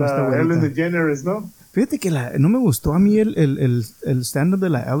 ¿Cómo se llama esta güerita? Ellen DeGeneres, ¿no? Fíjate que no me gustó a mí el stand-up de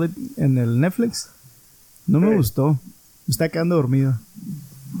la Ellen en el Netflix. No me gustó. Me está quedando dormido.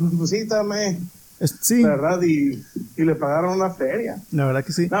 Pues sí, también. Sí. La verdad, y le pagaron una feria. La verdad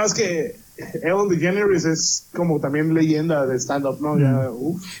que sí. No, es que Ellen DeGeneres es como también leyenda de stand-up, ¿no? Ya,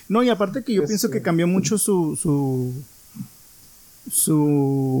 No, y aparte que yo pienso que cambió mucho su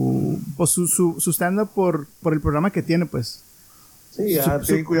stand-up por el programa que tiene, pues. Sí, ya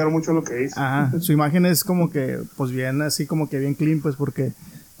tiene que cuidar mucho lo que dice. Ajá, su imagen es como que, pues bien, así como que bien clean, pues porque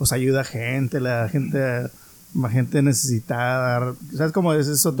pues ayuda a gente, más gente necesitada. ¿Sabes cómo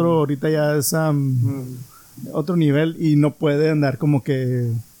es otro, ahorita ya es otro nivel y no puede andar como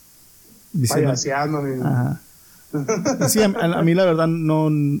que diciendo... Payaseando. Ajá. Sí, a mí la verdad no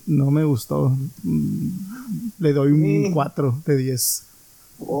me gustó. Le doy un 4 de 10.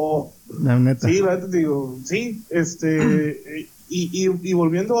 Oh. La neta. Sí, la neta te digo, sí, y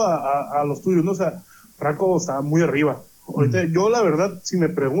volviendo a los tuyos, ¿no? O sea, Franco estaba muy arriba. Ahorita, yo la verdad, si me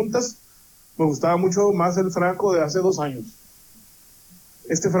preguntas, me gustaba mucho más el Franco de hace 2 años.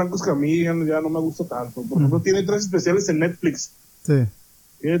 Franco Escamilla ya no me gusta tanto. Por ejemplo, tiene 3 especiales en Netflix. Sí.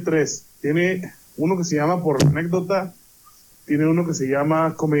 Tiene 3. Tiene uno que se llama Por Anécdota, tiene uno que se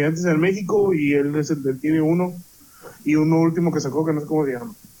llama Comediantes en México, y él tiene uno, y uno último que sacó que no sé cómo se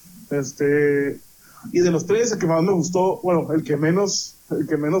llama. Y de los 3, el que más me gustó, bueno, el que menos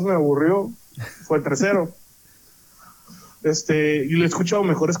me aburrió fue el tercero. Y le he escuchado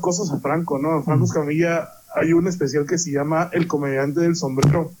mejores cosas a Franco, ¿no? Franco Escamilla, hay un especial que se llama El Comediante del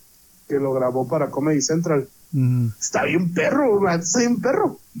Sombrero, que lo grabó para Comedy Central. Está bien perro, está bien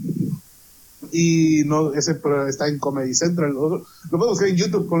perro. Y no, pero está en Comedy Central. Lo puedo buscar en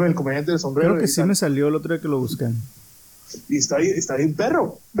YouTube, con El Comediante del Sombrero. Creo que sí me salió el otro día que lo buscan. Y está bien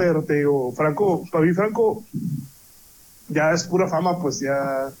perro. Pero te digo, para mí Franco ya es pura fama, pues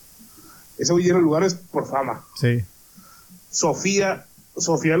ya. Ese güey llena lugares por fama. Sí. Sofía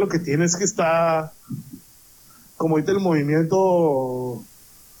lo que tiene es que está, como ahorita el movimiento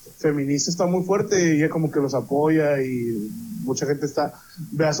feminista está muy fuerte, y ella como que los apoya, y mucha gente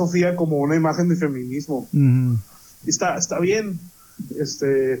ve a Sofía como una imagen de feminismo. Y está bien.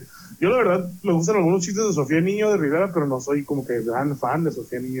 Yo la verdad me gustan algunos chistes de Sofía Niño de Rivera, pero no soy como que gran fan de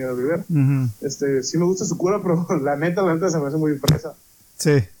Sofía Niño de Rivera. Sí me gusta su cura, pero la neta se me hace muy fresa.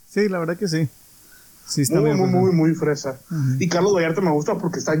 Sí, la verdad que sí. Sí, está muy fresa. Y Carlos Vallarta me gusta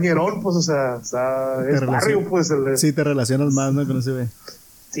porque está ñerón, pues, o sea, es barrio, pues. Sí, te relacionas más, ¿no? Que no se ve.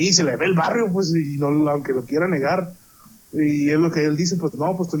 Sí, se le ve el barrio, pues, y no, aunque lo quiera negar. Y es lo que él dice, pues,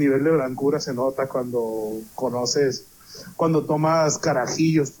 no, pues tu nivel de blancura se nota cuando cuando tomas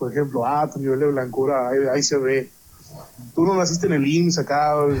carajillos, por ejemplo. Tu nivel de blancura, ahí se ve. tú no naciste en el IMSS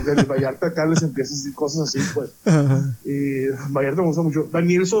acá, del Vallarta acá les empiezas a decir cosas así, pues. Y Vallarta me gusta mucho.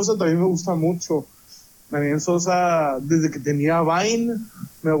 Daniel Sosa también me gusta mucho. Daniel Sosa, desde que tenía Vine,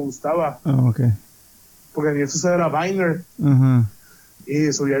 me gustaba. Okay. Porque Daniel Sosa era Viner.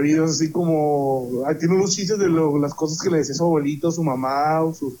 Y subía videos así como... tiene unos chistes de las cosas que le decía su abuelito, su mamá,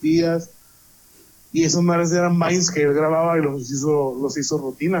 o sus tías. Y esos mares eran Vines que él grababa y los hizo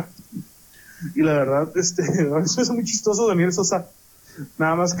rutina. Y la verdad, eso es muy chistoso Daniel Sosa.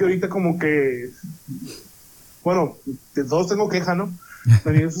 Nada más que ahorita como que... Bueno, de todos tengo queja, ¿no?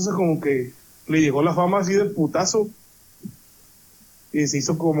 Daniel Sosa como que le llegó la fama así de putazo. Y se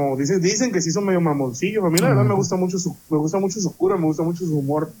hizo como... Dicen que se hizo medio mamoncillo. A mí la verdad me gusta mucho su cura, me gusta mucho su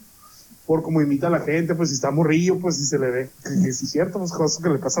humor. Por cómo imita a la gente, pues si está morrillo, pues si se le ve. Que sí es cierto, pues cosas que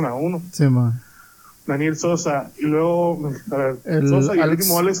le pasan a uno. Sí, man. Daniel Sosa. Y luego... A ver, Sosa y el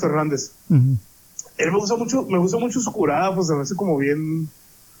último Alex Fernández. Él me gusta mucho su curada, pues se me hace como bien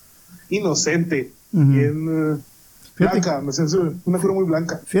inocente, bien blanca, me hace una cura muy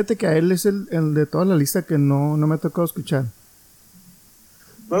blanca. Fíjate que a él es el de toda la lista que no me ha tocado escuchar.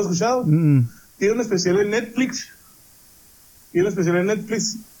 ¿No lo has escuchado? Tiene un especial en Netflix.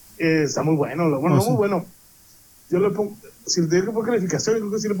 Está muy bueno, muy bueno. Yo le pongo, si le tengo que poner calificación, yo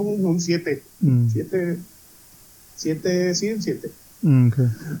creo que sí le pongo un 7. 7, sí, un 7.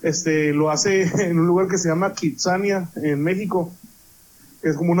 Okay. Lo hace en un lugar que se llama Kitsania, en México, que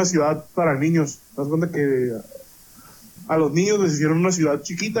es como una ciudad para niños. ¿Te das cuenta que a los niños les hicieron una ciudad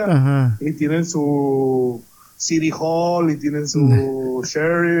chiquita? Y tienen su City Hall, y tienen su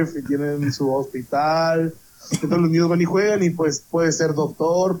sheriff, y tienen su hospital. Entonces los niños van y juegan, y pues puede ser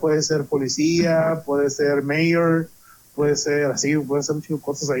doctor, puede ser policía, puede ser mayor, puede ser así, puede ser muchas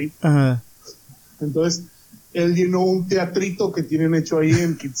cosas ahí. Entonces él llenó un teatrito que tienen hecho ahí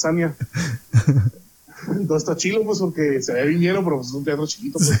en Kitsania. Entonces está chido, pues, porque se ve bien lleno, pero pues es un teatro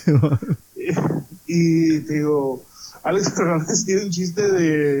chiquito, pues. Y te digo, Alex Fernández tiene un chiste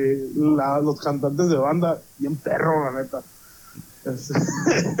de los cantantes de banda, bien perro, la neta.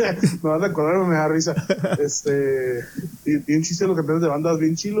 Me van a acordar, me da risa. Tiene un chiste de los cantantes de bandas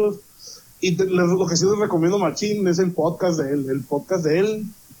bien chilos. Y lo que sí les recomiendo machín es el podcast de él.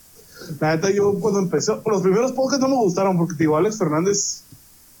 La neta, yo cuando empezó, los primeros podcasts no me gustaron, porque te digo, Alex Fernández,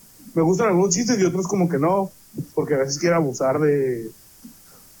 me gustan algunos chistes y otros como que no, porque a veces quiere abusar de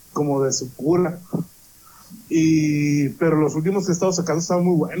su cura. Pero los últimos que he estado sacando están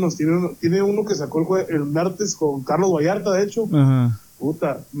muy buenos. Tiene uno que sacó el martes con Carlos Vallarta, de hecho.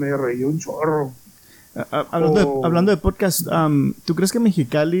 Puta, me reí un chorro. Hablando de podcast, ¿tú crees que en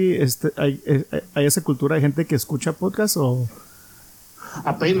Mexicali hay esa cultura de gente que escucha podcast o...?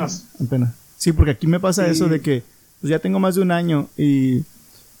 Apenas. Sí, porque aquí me pasa eso de que pues ya tengo más de un año y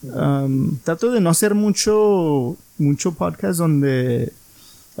trato de no hacer mucho podcast donde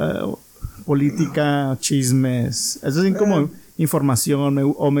política, chismes, eso es como información,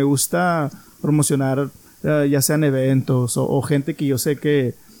 o me gusta promocionar ya sean eventos o gente que yo sé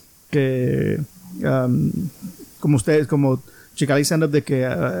que como ustedes, como Chicali Stand Up, de que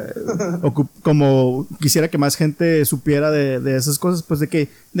como quisiera que más gente supiera de esas cosas, pues de que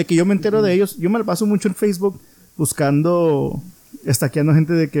yo me entero de ellos. Yo me la paso mucho en Facebook buscando, estaqueando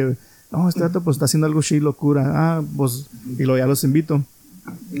gente de que no, este dato pues está haciendo algo chido, locura, pues, y ya los invito.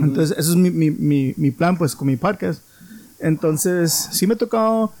 Entonces eso es mi plan, pues, con mi podcast. Entonces sí me ha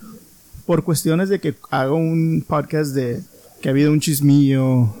tocado por cuestiones de que hago un podcast de que ha habido un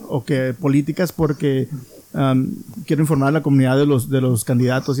chismillo o que políticas, porque quiero informar a la comunidad de los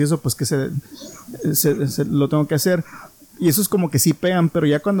candidatos y eso, pues que se lo tengo que hacer, y eso es como que sí pegan, pero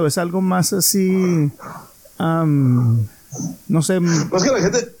ya cuando es algo más así, no sé. Pues que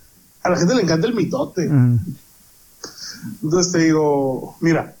a la gente le encanta el mitote. Entonces te digo,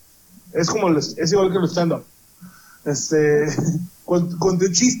 mira, es igual que el stand-up. Cuento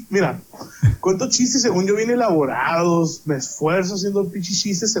chistes, mira, cuento chistes según yo bien elaborados, me esfuerzo haciendo pinches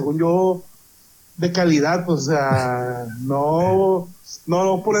chistes según yo de calidad, pues, o sea, no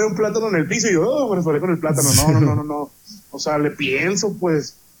poner un plátano en el piso y yo me resbalé con el plátano, no, o sea, le pienso,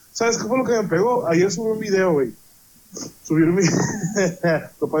 pues. ¿Sabes qué fue lo que me pegó? Ayer subí un video, güey.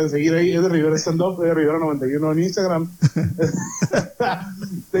 Lo pueden seguir ahí, Eder Rivera Stand Up, Eder Rivera 91 en Instagram.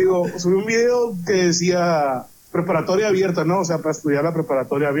 Te digo, subí un video que decía preparatoria abierta, ¿no? O sea, para estudiar la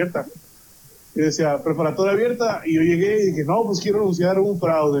preparatoria abierta. Y decía preparatoria abierta, y yo llegué y dije, no, pues quiero anunciar un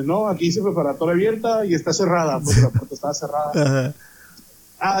fraude, ¿no? Aquí dice preparatoria abierta y está cerrada, porque la puerta estaba cerrada.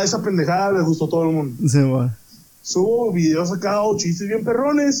 Esa pendejada les gustó a todo el mundo. Sí, bueno. Subo videos acá o chistes bien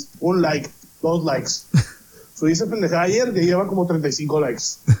perrones, 1 like, 2 likes. Subí esa pendejada ayer, que lleva como 35 likes.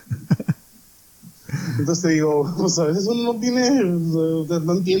 Entonces te digo, pues a veces uno no tiene,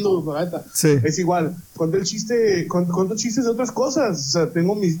 no entiendo, la neta. Sí. Es igual, cuento chistes de otras cosas. O sea,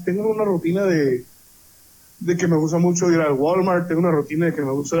 tengo una rutina de que me gusta mucho ir al Walmart, tengo una rutina de que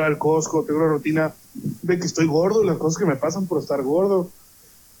me gusta ir al Costco, tengo una rutina de que estoy gordo y las cosas que me pasan por estar gordo.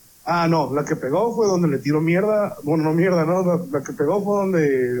 Ah, no, la que pegó fue donde le tiro mierda. Bueno, no mierda, no. La que pegó fue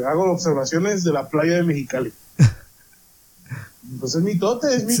donde hago observaciones de la playa de Mexicali. Pues es mi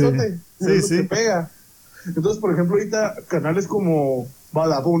tote. Es lo que pega. Entonces, por ejemplo, ahorita canales como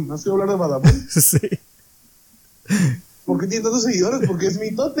Badabun. ¿Has oído hablar de Badabun? Sí. ¿Por qué tiene tantos seguidores? Porque es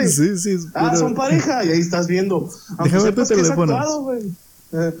mi tote. Sí. Son pareja. Y ahí estás viendo. Aunque Déjame tu sepas que es teléfono. actuado, güey.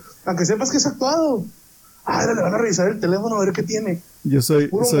 Aunque sepas que es actuado. Ahora le van a revisar el teléfono a ver qué tiene. Yo soy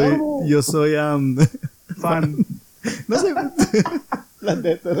fan. No sé. La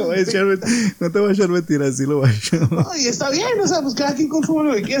neta, no te voy a echar mentiras, sí lo voy a echar. No, y está bien, o sea, pues cada quien consume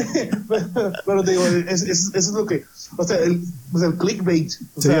lo que quiere. Pero te digo, eso es lo que, o sea, el clickbait.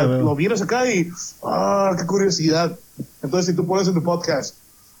 O sea, lo vienes acá y, qué curiosidad. Entonces, si tú pones en tu podcast,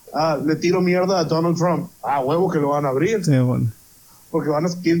 le tiro mierda a Donald Trump, huevo que lo van a abrir. Sí, bueno. Porque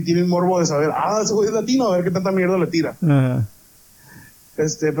tienen morbo de saber, ese güey es latino, a ver qué tanta mierda le tira. Ajá.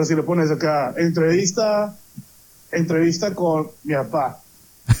 Pero si le pones acá, entrevista con mi papá.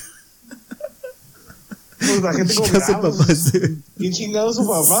 Pues la gente como, ¿quién chingado su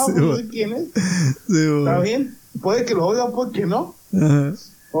papá? Sí, no sé quién es. Sí, ¿Está bien? Puede que lo oiga, puede que no. Ajá.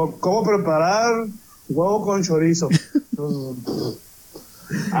 O cómo preparar huevo con chorizo.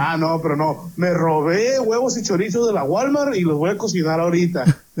 No, pero no. Me robé huevos y chorizo de la Walmart y los voy a cocinar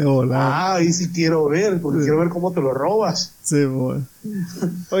ahorita. De volar. Ahí sí quiero ver, porque quiero ver cómo te lo robas. Sí, bueno.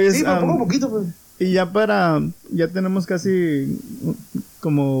 Oye, sí, pero pongo un poquito, pues. Y ya ya tenemos casi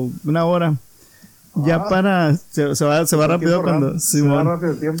como una hora. Ya se va rápido cuando... Se va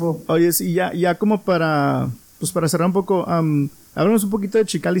rápido el tiempo. Oye, sí, ya como para cerrar un poco, háblanos un poquito de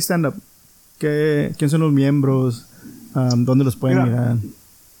Chicali Stand Up. ¿Quién son los miembros? ¿Dónde los pueden mirar?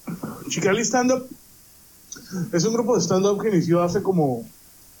 Chicali Stand Up es un grupo de stand up que inició hace como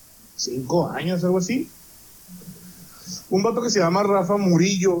 5 años, algo así. Un vato que se llama Rafa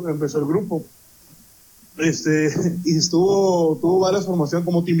Murillo empezó el grupo. Y tuvo varias formaciones,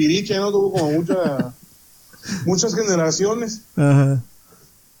 como Timbiriche, ¿no? Tuvo como muchas generaciones. Ajá.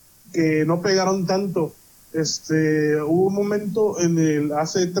 Que no pegaron tanto. Hubo un momento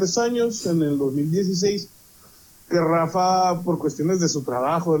hace 3 años, en el 2016, que Rafa, por cuestiones de su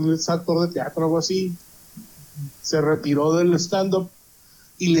trabajo, él es actor de teatro o algo así, se retiró del stand-up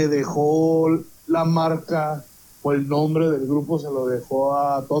y le dejó la marca o el nombre del grupo, se lo dejó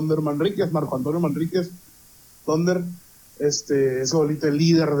a Thunder Manríquez, Marco Antonio Manríquez. Thunder, es ahorita el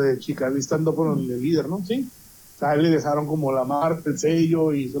líder de Chicali Stand-up, bueno, el líder, ¿no? Sí. O sea, a él le dejaron como la marca, el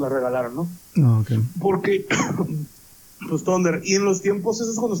sello y se la regalaron, ¿no? Okay. Porque, pues Thunder, y en los tiempos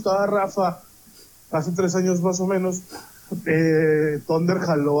esos cuando estaba Rafa, hace 3 años más o menos, Thunder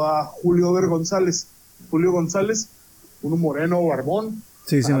jaló a Julio González. Julio González, uno moreno, barbón.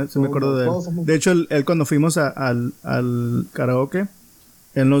 Sí, sí me acuerdo de él. De hecho, él cuando fuimos al karaoke,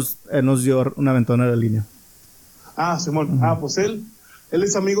 él nos dio una ventana de la línea. Simón. Pues él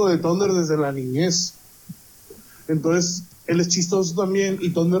es amigo de Thunder desde la niñez. Entonces, él es chistoso también y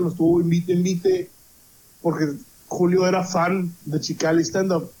Thunder lo estuvo invite, porque Julio era fan de Chicali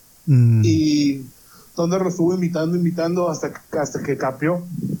Stand Up. Y Thunder lo estuvo invitando hasta que capió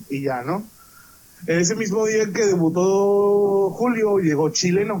y ya, ¿no? Ese mismo día que debutó Julio, llegó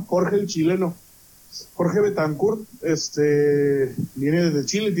Jorge el chileno. Jorge Betancourt, viene desde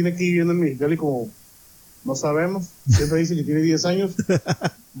Chile, tiene que ir viviendo en Mexicali como, no sabemos, siempre dice que tiene 10 años.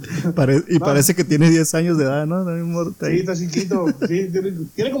 Parece que tiene 10 años de edad, ¿no? Sí, está chiquito, sí,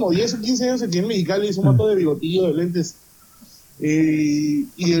 tiene como 10 o 15 años aquí en Mexicali, es un vato de bigotillo, de lentes. Y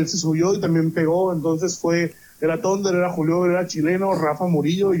él se subió y también pegó, entonces era Thunder, era Julio, era chileno, Rafa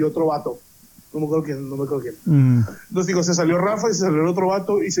Murillo y otro vato. No me acuerdo quién. Entonces digo, se salió Rafa y se salió el otro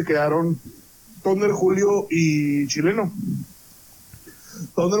vato y se quedaron Thunder, Julio y chileno.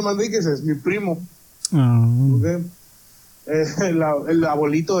 Thunder Manríquez es mi primo. Okay. El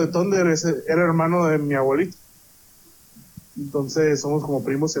abuelito de Thunder era hermano de mi abuelito. Entonces somos como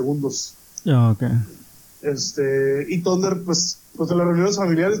primos segundos. Okay. Y Thunder, pues en las reuniones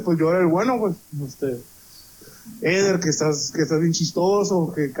familiares, pues yo era el bueno, pues, Eder, que estás bien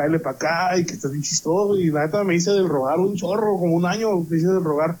chistoso, que cáele para acá y que estás bien chistoso, y la neta me hice del rogar un chorro, como un año me hice del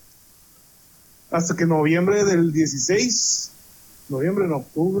rogar, hasta que septiembre de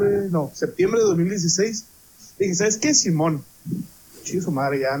 2016, dije, ¿sabes qué, Simón? Chido su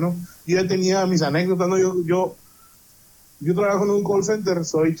madre ya, ¿no? Yo ya tenía mis anécdotas, ¿no? Yo trabajo en un call center,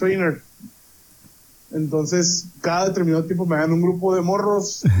 soy trainer. Entonces, cada determinado tiempo me dan un grupo de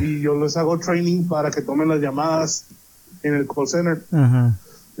morros y yo les hago training para que tomen las llamadas en el call center. Ajá.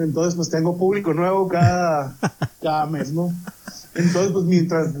 Entonces, pues tengo público nuevo cada mes, ¿no? Entonces, pues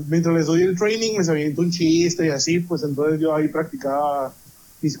mientras les doy el training, me aviento un chiste y así, pues entonces yo ahí practicaba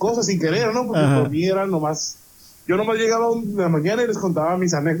mis cosas sin querer, ¿no? Porque por mí era nomás... Yo nomás llegaba en la mañana y les contaba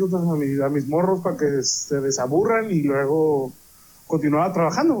mis anécdotas a mis morros para que se desaburran y luego continuaba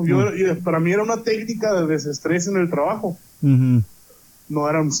trabajando. Para mí era una técnica de desestrés en el trabajo. No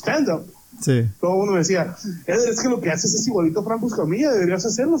era un stand-up. Sí. Todo el mundo me decía, es que lo que haces es igualito a Franco Escamilla, deberías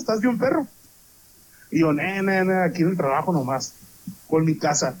hacerlo, estás bien perro. Y yo, aquí en el trabajo nomás, o en mi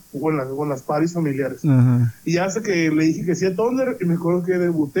casa, o en las parties familiares. Y ya hasta que le dije que sí a Thunder, y me acuerdo que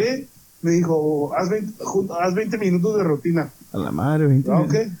debuté, me dijo, haz 20 minutos de rutina. A la madre, 20 minutos.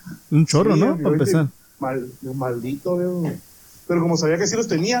 Okay. Un chorro, sí, ¿no? Para empezar. Maldito, pero como sabía que sí los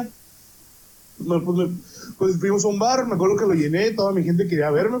tenía, pues fuimos a un bar, me acuerdo que lo llené, toda mi gente quería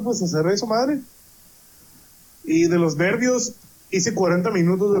verme, pues hacer eso, madre. Y de los nervios, hice 40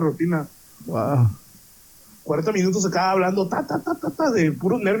 minutos de rutina. Wow. 40 minutos acá hablando, de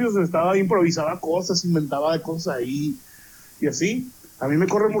puros nervios, estaba improvisaba cosas, inventaba cosas ahí, y así. A mí me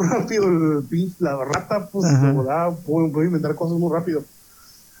corre muy rápido la rata, pues de volada, puedo inventar cosas muy rápido.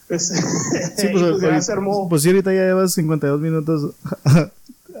 Sí, pues ya se armó. Pues sí, ahorita ya llevas 52 minutos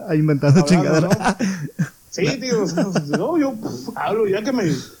inventando chingadera. ¿No? Sí, tío, no, yo hablo, ya que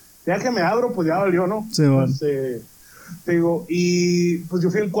me abro, pues ya valió, ¿no? Sí, bueno. Te digo, y pues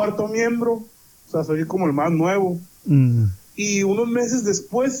yo fui el cuarto miembro, o sea, soy como el más nuevo. Y unos meses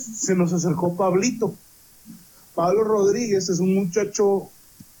después se nos acercó Pablito. Pablo Rodríguez es un muchacho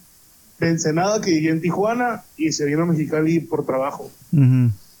de Ensenada que vivía en Tijuana y se vino a Mexicali por trabajo.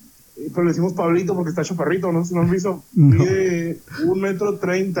 Pero le decimos Pablito porque está chaparrito, ¿no? ¿Se lo han visto? No. Mide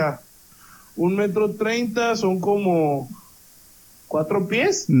 1.30 m. 1.30 m son como 4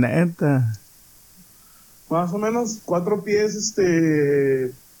 pies. Neta. Más o menos 4 pies,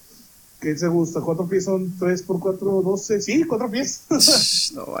 ¿qué se gusta? 4 pies son 3 por 4, 12. Sí, 4 pies.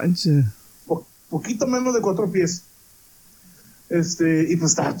 No manches. Poquito menos de 4 pies. Y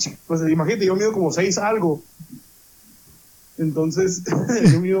pues está chico. Pues imagínate, yo mido como 6 algo. Entonces,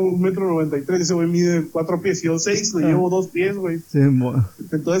 yo mido 1.93 m, ese güey mide 4 pies y yo 6, le llevo 2 pies, güey. Sí,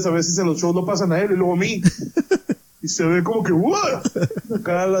 entonces a veces en los shows no pasan a él y luego a mí. Y se ve como que, ¡wow!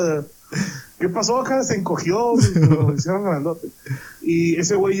 Acá ¿qué pasó acá? Se encogió, lo hicieron grandote. Y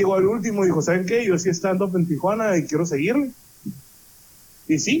ese güey llegó al último y dijo, ¿saben qué? Yo sí stand-up en Tijuana y quiero seguirle.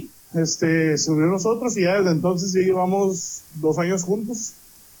 Y sí, se unió a nosotros y ya desde entonces ya llevamos 2 años juntos.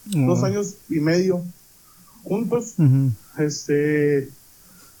 2 años y medio juntos.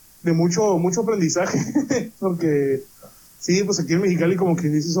 De mucho aprendizaje. Porque sí, pues aquí en Mexicali como que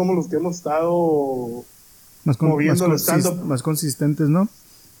dice somos los que hemos estado moviendo el stand-up. Más consistentes, ¿no?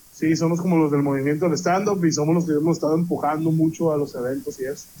 Sí, somos como los del movimiento del stand-up y somos los que hemos estado empujando mucho a los eventos y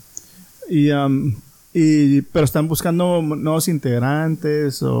eso. Pero están buscando nuevos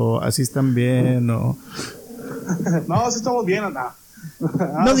integrantes o así están bien o... No, sí estamos bien, anda.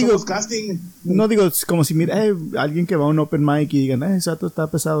 No digo casting. No digo como si mira alguien que va a un open mic y digan ese vato está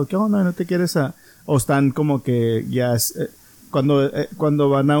pesado, ¿qué onda? ¿No te quieres o están como que ya cuando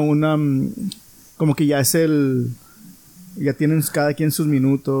van a una como que ya es ya tienen cada quien sus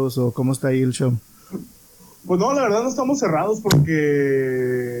minutos o cómo está ahí el show? Pues no, la verdad no estamos cerrados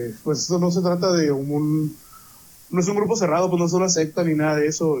porque pues eso no se trata de no es un grupo cerrado, pues no es una secta ni nada de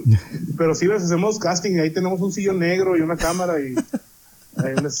eso. Pero sí les hacemos casting y ahí tenemos un sillón negro y una cámara y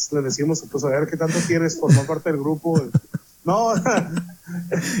ahí les decimos, pues a ver qué tanto quieres formar parte del grupo. No.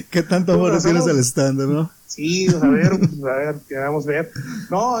 ¿Qué tanto amor tienes al stand-up, no? Sí, a ver, queremos ver.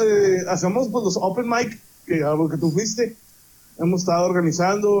 No, hacemos pues los open mic, algo que tú fuiste. Hemos estado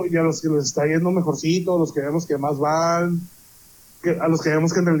organizando y a los que les está yendo mejorcito, a los que vemos que más van, a los que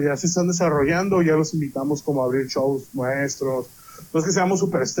vemos que en realidad se están desarrollando, ya los invitamos como a abrir shows nuestros. No es que seamos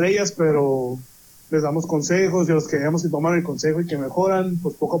superestrellas, pero les damos consejos y a los que vemos que toman el consejo y que mejoran,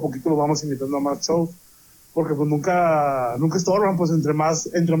 pues poco a poquito los vamos invitando a más shows. Porque pues nunca estorban, pues entre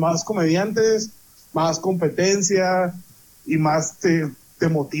más comediantes, más competencia y más te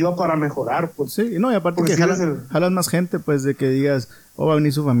motiva para mejorar, pues. Sí, no, y aparte que jalas más gente, pues, de que digas, va a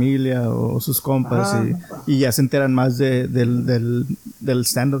venir su familia o sus compas y ya se enteran más del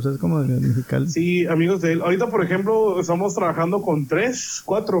stand-up, ¿sabes? Como del musical. Sí, amigos de él. Ahorita, por ejemplo, estamos trabajando con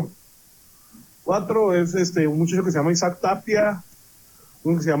 4. 4 es un muchacho que se llama Isaac Tapia,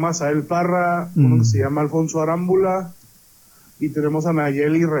 uno que se llama Sael Parra, uno que se llama Alfonso Arámbula y tenemos a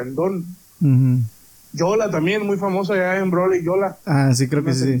Nayeli Rendón. Yola también, muy famosa allá en Broly, Yola. Ah, sí, creo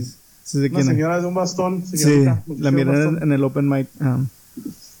que sí. Sí, ¿de Una quién es? señora de un bastón. Sí, Señorita, la miré en el open mic.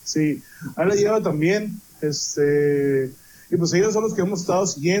 Sí, ahí la lleva también, y pues ellos son los que hemos estado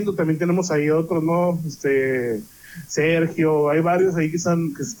siguiendo. También tenemos ahí otros, ¿no? Sergio, hay varios ahí que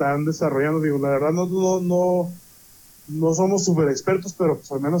están desarrollando. Digo, la verdad no somos súper expertos, pero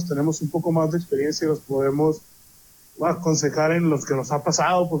pues al menos tenemos un poco más de experiencia y los podemos aconsejar en los que nos ha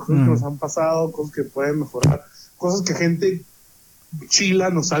pasado, por cosas que nos han pasado, cosas que pueden mejorar, cosas que gente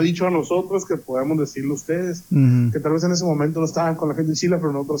chila nos ha dicho a nosotros que podemos decirle a ustedes, que tal vez en ese momento no estaban con la gente chila,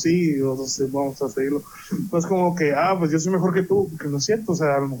 pero nosotros sí, y nosotros vamos a seguirlo. No es como que, pues yo soy mejor que tú, porque no es cierto, o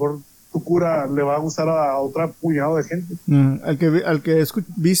sea, a lo mejor tu cura le va a gustar a otra puñado de gente. Al que he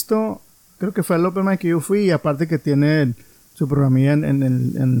visto, creo que fue al open mic que yo fui, y aparte que tiene su programilla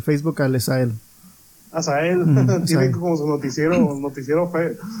en Facebook, al Esael. Asael, tiene como su noticiero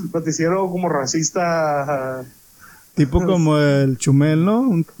como racista. Tipo como el Chumel,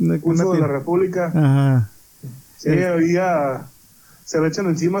 ¿no? Uso de la República. Ajá. Sí, había... Se le echan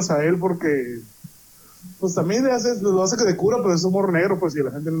encima a él porque... Pues también lo hace que de cura, pero es humor negro, pues, y a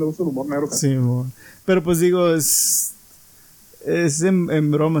la gente no le gusta el humor negro. Sí, pero pues digo, es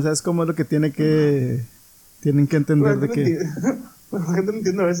en broma, ¿sabes? Como es lo que tienen que entender de que... La gente no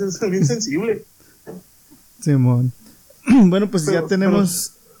entiende a veces, es bien sensible. Simón. Bueno, pues ya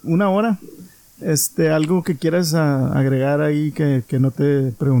tenemos una hora. Algo que quieras agregar ahí que no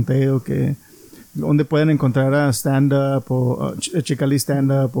te pregunté, o que dónde pueden encontrar a Stand Up o a Chicali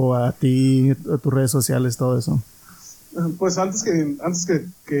Stand Up o a ti, a tus redes sociales, todo eso. Pues antes que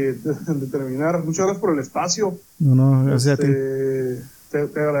de terminar, muchas gracias por el espacio. No, gracias a ti. Te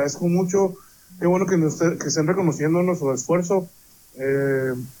agradezco mucho. Qué bueno que estén reconociendo nuestro esfuerzo.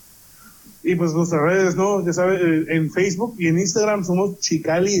 Y pues nuestras redes, ¿no? Ya sabes, en Facebook y en Instagram somos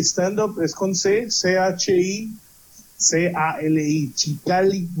Chicali Stand Up, es con C-H-I-C-A-L-I,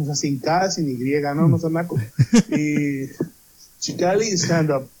 Chicali, o sea, sin K, sin Y, ¿no? No son nacos. Y Chicali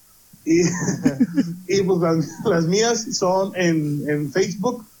Stand Up. Y pues las mías son en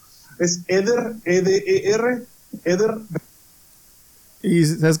Facebook, es Eder, E-D-E-R, Eder. Y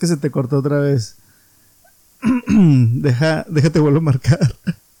sabes que se te cortó otra vez. Déjate vuelvo a marcar.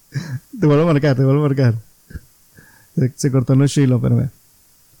 Te vuelvo a marcar. Se cortó en el chilo, pero ve.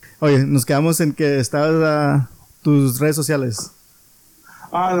 Oye, nos quedamos en que estabas tus redes sociales.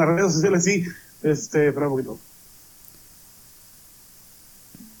 Las redes sociales, sí. Espera un poquito.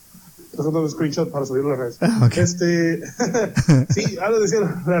 Estoy haciendo un screenshot para subirlo a las redes. Okay. Sí, ahora decía,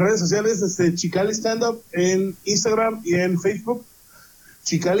 las redes sociales, Chicali Stand Up en Instagram y en Facebook.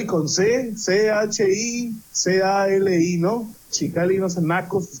 Chicali con C-H-I-C-A-L-I, ¿no? Chicali no son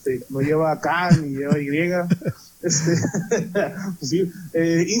nacos, no lleva K ni lleva Y. Pues sí.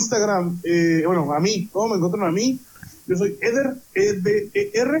 Instagram, a mí, ¿cómo me encuentran a mí? Yo soy Eder,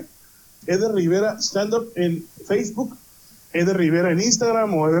 E-D-E-R, Eder Rivera Stand Up en Facebook, Eder Rivera en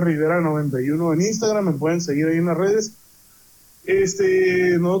Instagram o Eder Rivera 91 en Instagram, me pueden seguir ahí en las redes.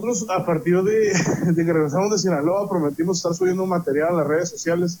 Nosotros a partir de que regresamos de Sinaloa prometimos estar subiendo material a las redes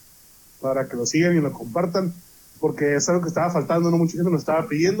sociales para que lo sigan y lo compartan, porque es algo que estaba faltando, no mucha gente nos estaba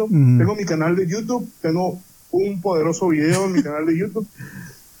pidiendo. Tengo mi canal de YouTube, tengo un poderoso video en mi canal de YouTube,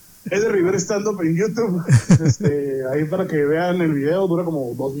 es de Rivera Stand Up en YouTube, ahí para que vean el video, dura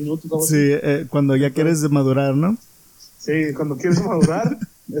como 2 minutos. Sí, cuando ya quieres madurar, ¿no? Sí, cuando quieres madurar,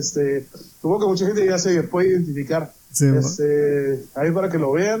 supongo que mucha gente ya se puede identificar. Sí, ahí para que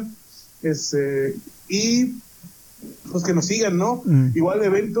lo vean, y pues que nos sigan, ¿no? Igual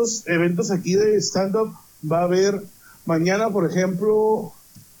eventos aquí de stand-up va a haber mañana, por ejemplo,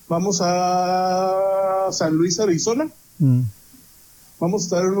 vamos a San Luis, Arizona. Vamos a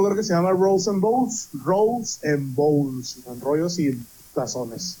estar en un lugar que se llama Rolls and Bowls, rollos y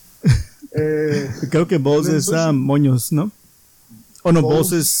tazones. Creo que Bowls es moños, ¿no? O no,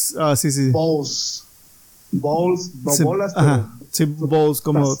 Bowls es, sí. Bowls, no sí, bolas, pero... Sí, bowls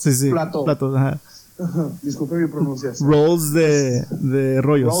como... Platos, ajá. Disculpe mi pronunciación. Rolls de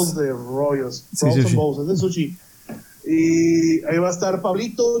rollos. Rolls de rollos. Sí, Rolls sí, and bowls, es de sushi. Y ahí va a estar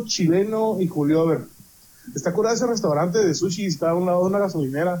Pablito, Chileno y Julio Eder. Está curado ese restaurante de sushi, está a un lado de una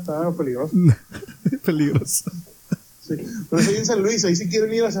gasolinera, está peligroso. Peligroso. Sí. Pero estoy en San Luis, ahí si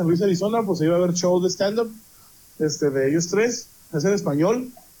quieren ir a San Luis, Arizona, pues ahí va a haber show de stand-up de ellos tres, es en español.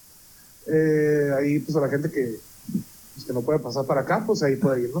 Ahí pues a la gente que no puede pasar para acá, pues ahí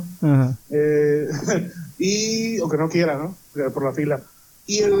puede ir, ¿no? Ajá. Y o que no quiera, ¿no? Por la fila.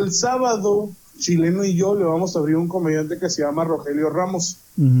 Y el sábado, Chileno y yo le vamos a abrir un comediante que se llama Rogelio Ramos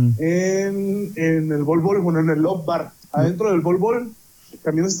en el en el Love Bar, adentro del Bol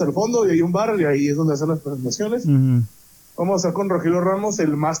caminas hasta el fondo y hay un bar y ahí es donde hacen las presentaciones. Vamos a estar con Rogelio Ramos,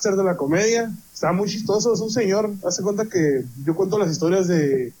 el máster de la comedia. Está muy chistoso, es un señor. Hace cuenta que yo cuento las historias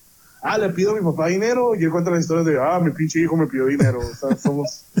de... le pido a mi papá dinero. Y él cuenta las historias de... mi pinche hijo me pidió dinero. O sea,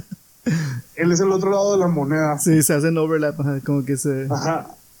 somos... Él es el otro lado de la moneda. Sí, se hacen overlap, como que se...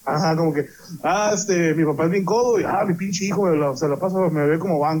 Ajá, como que... mi papá es bien codo. Y mi pinche hijo se la pasa, me ve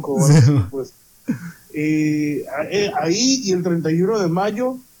como banco. Sí. Así, pues. Ahí y el 31 de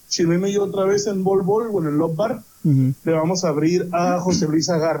mayo, Chileno y yo otra vez en Bol o en el Love Bar, le vamos a abrir a José Luis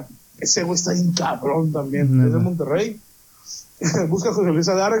Agar. Ese güey está bien cabrón también, es de Monterrey. Busca a José Luis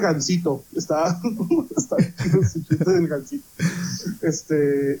Agar, Gancito. Está su chiste del Gancito.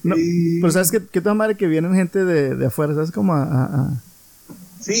 No, pero ¿sabes qué tan madre que vienen gente de afuera? ¿Sabes? Como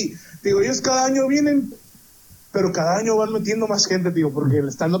Sí, digo, ellos cada año vienen, pero cada año van metiendo más gente, digo, porque el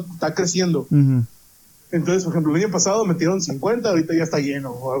stand-up está creciendo. Entonces, por ejemplo, el año pasado metieron 50, ahorita ya está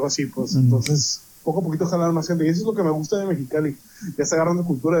lleno o algo así, pues. Entonces, poco a poquito jalaron más gente. Y eso es lo que me gusta de Mexicali. Ya está agarrando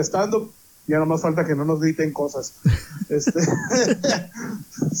cultura de stand-up, ya nomás falta que no nos griten cosas.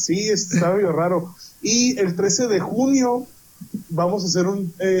 Sí, está medio raro. Y el 13 de junio vamos a hacer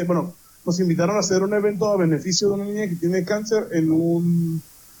nos invitaron a hacer un evento a beneficio de una niña que tiene cáncer en un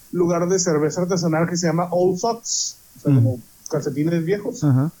lugar de cerveza artesanal que se llama Old Socks, o sea, como calcetines viejos.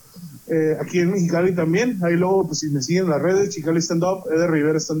 Aquí en Mexicali también. Ahí luego, pues si me siguen en las redes, Chicali Stand Up, Eder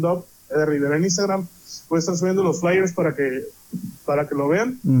Rivera Stand Up, Eder Rivera en Instagram, voy a estar subiendo los flyers para que lo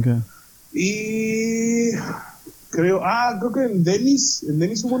vean. Y creo que en Denis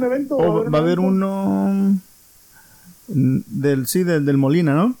hubo un evento. Va a haber uno del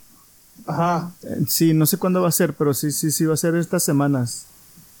Molina, ¿no? Ajá. Sí, no sé cuándo va a ser, pero sí va a ser estas semanas.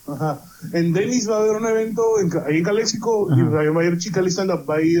 Ajá. En Denis va a haber un evento ahí en Calexico. Y va a ir Chicali Stand Up,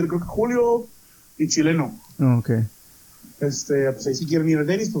 va a ir creo que Julio y Chileno. Okay. Pues ahí si quieren ir a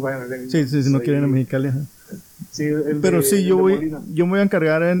Denis, pues vayan a Denis. Sí, si no quieren ir a Mexicali. Sí, pero sí, yo me voy a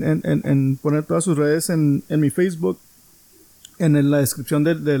encargar en poner todas sus redes en mi Facebook, en la descripción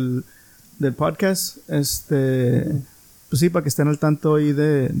del podcast, pues sí, para que estén al tanto ahí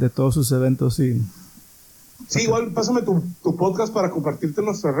de todos sus eventos. Y sí, igual pásame tu podcast para compartirte en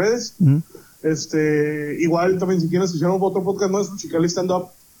nuestras redes. Igual también si quieren escuchar otro podcast nuestro, Chicali Stand Up,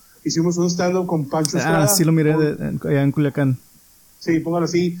 hicimos un stand up con Pancho Estrada. Sí lo miré allá en Culiacán. Sí, póngalo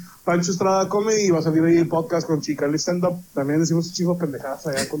así, Pancho Estrada Comedy, y va a salir ahí el podcast con Chicali Stand Up. También decimos un chico pendejadas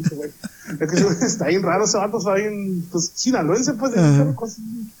allá con ese güey. Es que está bien raro ese vato, está bien, pues, sinaloense, pues, de cosas.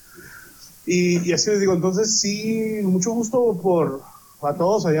 Y así les digo, entonces sí, mucho gusto a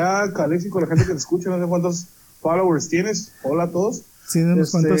todos allá, Calexico, la gente que te escucha, no sé cuántos followers tienes. Hola a todos. Sí, unos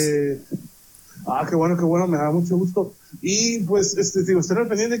cuantos. Qué bueno, me da mucho gusto. Y pues, digo, estén al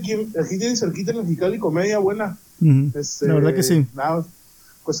pendiente aquí tienen cerquita en Mexicali comedia buena. La verdad que sí. Nada,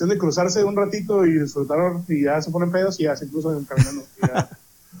 cuestión de cruzarse un ratito y disfrutar, y ya se ponen pedos y ya se cruzan caminando.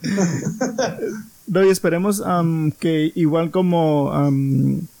 No, y esperemos que igual como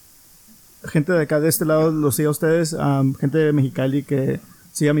gente de acá de este lado lo siga a ustedes, gente de Mexicali que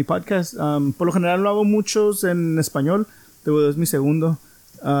siga mi podcast. Por lo general lo hago muchos en español, es mi segundo,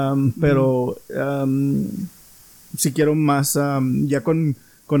 pero si quiero más, ya con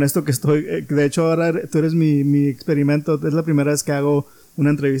esto que estoy, de hecho ahora tú eres mi experimento, es la primera vez que hago una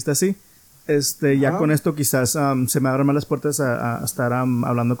entrevista así. Ya con esto quizás se me abran más las puertas a estar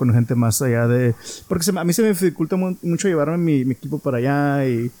hablando con gente más allá de... Porque a mí se me dificulta mucho llevarme mi equipo para allá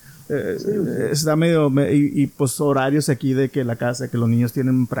y está medio... Y pues horarios aquí de que la casa, que los niños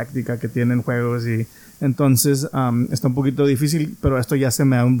tienen práctica, que tienen juegos y... Entonces está un poquito difícil, pero esto ya se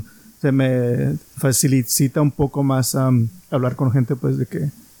me facilita un poco más hablar con gente pues de que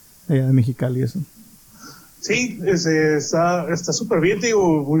allá de Mexicali y eso. Sí, está súper bien, te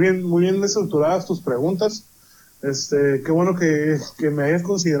digo, muy bien estructuradas tus preguntas. Qué bueno que me hayas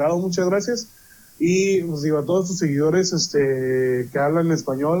considerado, muchas gracias. Y pues digo, a todos tus seguidores que hablan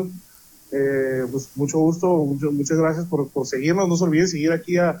español, pues mucho gusto, muchas gracias por seguirnos. No se olviden seguir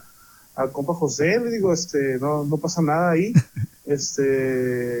aquí a compa José, le digo, no pasa nada ahí.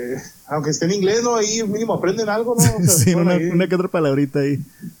 Aunque esté en inglés, ¿no? Ahí mínimo aprenden algo, ¿no? O sea, sí, una que otra palabrita ahí.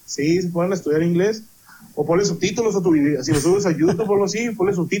 Sí, se pueden estudiar inglés. O ponle subtítulos a tu video. Si lo subes a YouTube, ponlo así,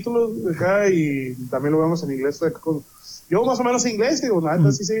 ponle subtítulos acá y también lo vemos en inglés. Yo más o menos inglés, digo, nada,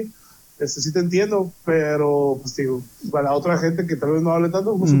 sí te entiendo, pero pues digo, para la otra gente que tal vez no hable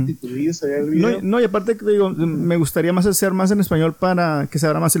tanto, como subtitulillos allá el video. No, y aparte que digo, me gustaría más hacer más en español para que se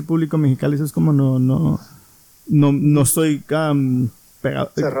abra más el público mexicano. Eso es como no estoy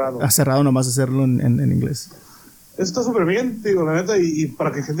cerrado nomás hacerlo en inglés. Eso está súper bien, digo, la neta, y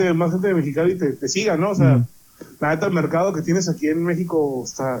para que más gente de Mexicali te siga, ¿no? O sea, la neta, el mercado que tienes aquí en México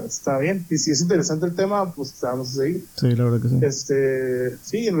está bien. Y si es interesante el tema, pues te vamos a seguir. Sí, la verdad que sí.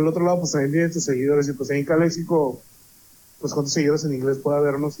 Sí, en el otro lado, pues también tienes tus seguidores. Y pues ahí en Caléxico, pues ¿cuántos seguidores en inglés puede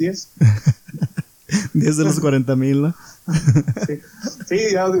haber? ¿Unos 10? 10 de los 40,000, ¿no? Sí,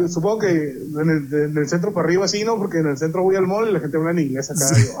 ya, supongo que en el centro para arriba sí, ¿no? Porque en el centro voy al mall y la gente habla en inglés acá.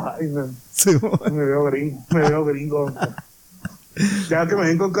 Sí. Y yo, ay, Sí, me veo gringo. Ya que me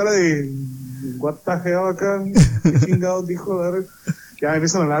ven con cara de what the hell acá, qué chingados dijo, ya me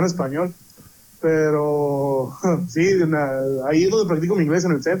empiezan a hablar en español. Pero sí, ahí es donde practico mi inglés,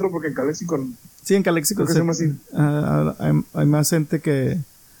 en el centro, porque en Caléxico. Sí, en Caléxico hay más gente que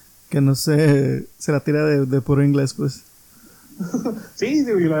no sé, se la tira de puro inglés, pues. Sí,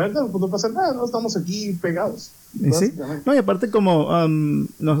 digo, y la verdad, pues no pasa nada, no estamos aquí pegados. ¿Sí? No, y aparte como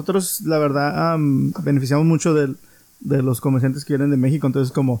nosotros, la verdad, beneficiamos mucho de los comerciantes que vienen de México,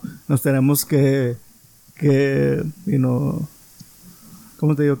 entonces como nos tenemos que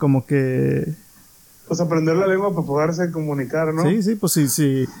 ¿cómo te digo? Como que... Pues aprender la lengua para poderse comunicar, ¿no? Sí, pues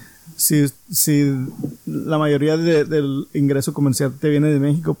si la mayoría del ingreso comercial te viene de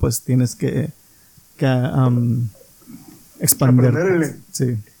México, pues tienes que expandir.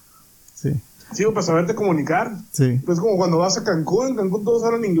 Sí. Sí, para saberte comunicar. Sí. Pues como cuando vas a Cancún, en Cancún todos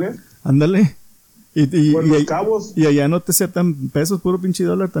hablan inglés. Ándale. Y Los Cabos. Y allá no te aceptan pesos, puro pinche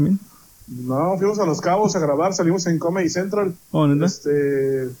dólar también. No, fuimos a Los Cabos a grabar, salimos en Comedy Central. Oh, ¿neta?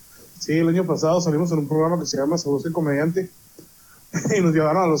 Sí, el año pasado salimos en un programa que se llama Sabroso y Comediante. Y nos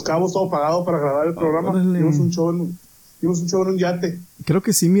llevaron a Los Cabos, todo pagado para grabar el programa. Dimos un show en un yate. Creo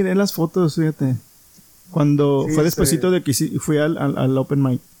que sí miré las fotos, fíjate. Cuando fue despuesito de que fui al Open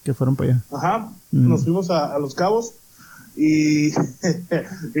Mic, que fueron para allá. Ajá, nos fuimos a Los Cabos y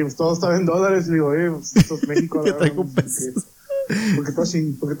pues todo estaba en dólares. Y digo, pues, esto es México. Yo traigo pesos. Porque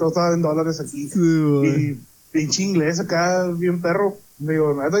todo estaba en dólares aquí. Sí, y pinche inglés acá, bien perro.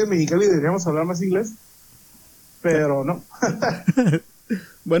 Digo, la verdad que en Mexicali deberíamos hablar más inglés, pero no.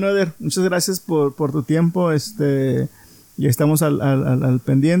 Bueno, Eder, muchas gracias por tu tiempo. Ya estamos al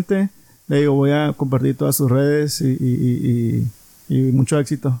pendiente. Le digo, voy a compartir todas sus redes y mucho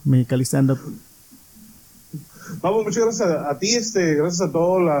éxito, Mexicali Stand Up. Vamos, muchas gracias a ti, gracias a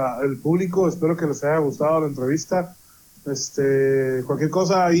todo el público. Espero que les haya gustado la entrevista. Cualquier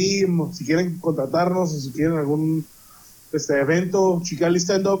cosa ahí, si quieren contratarnos o si quieren algún evento, Chicali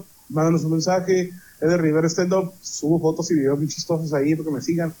Stand Up, mándanos un mensaje. Eder Rivera Stand Up, subo fotos y videos muy chistosos ahí para que me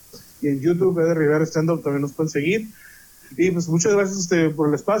sigan. Y en YouTube, Eder Rivera Stand Up, también nos pueden seguir. Y pues muchas gracias por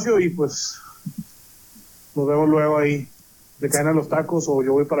el espacio y pues nos vemos luego ahí. Le caen a los tacos o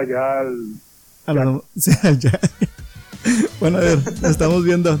yo voy para allá Sí, allá. Bueno, Eder, nos estamos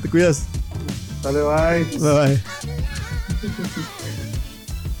viendo. Te cuidas. Dale, bye. Bye.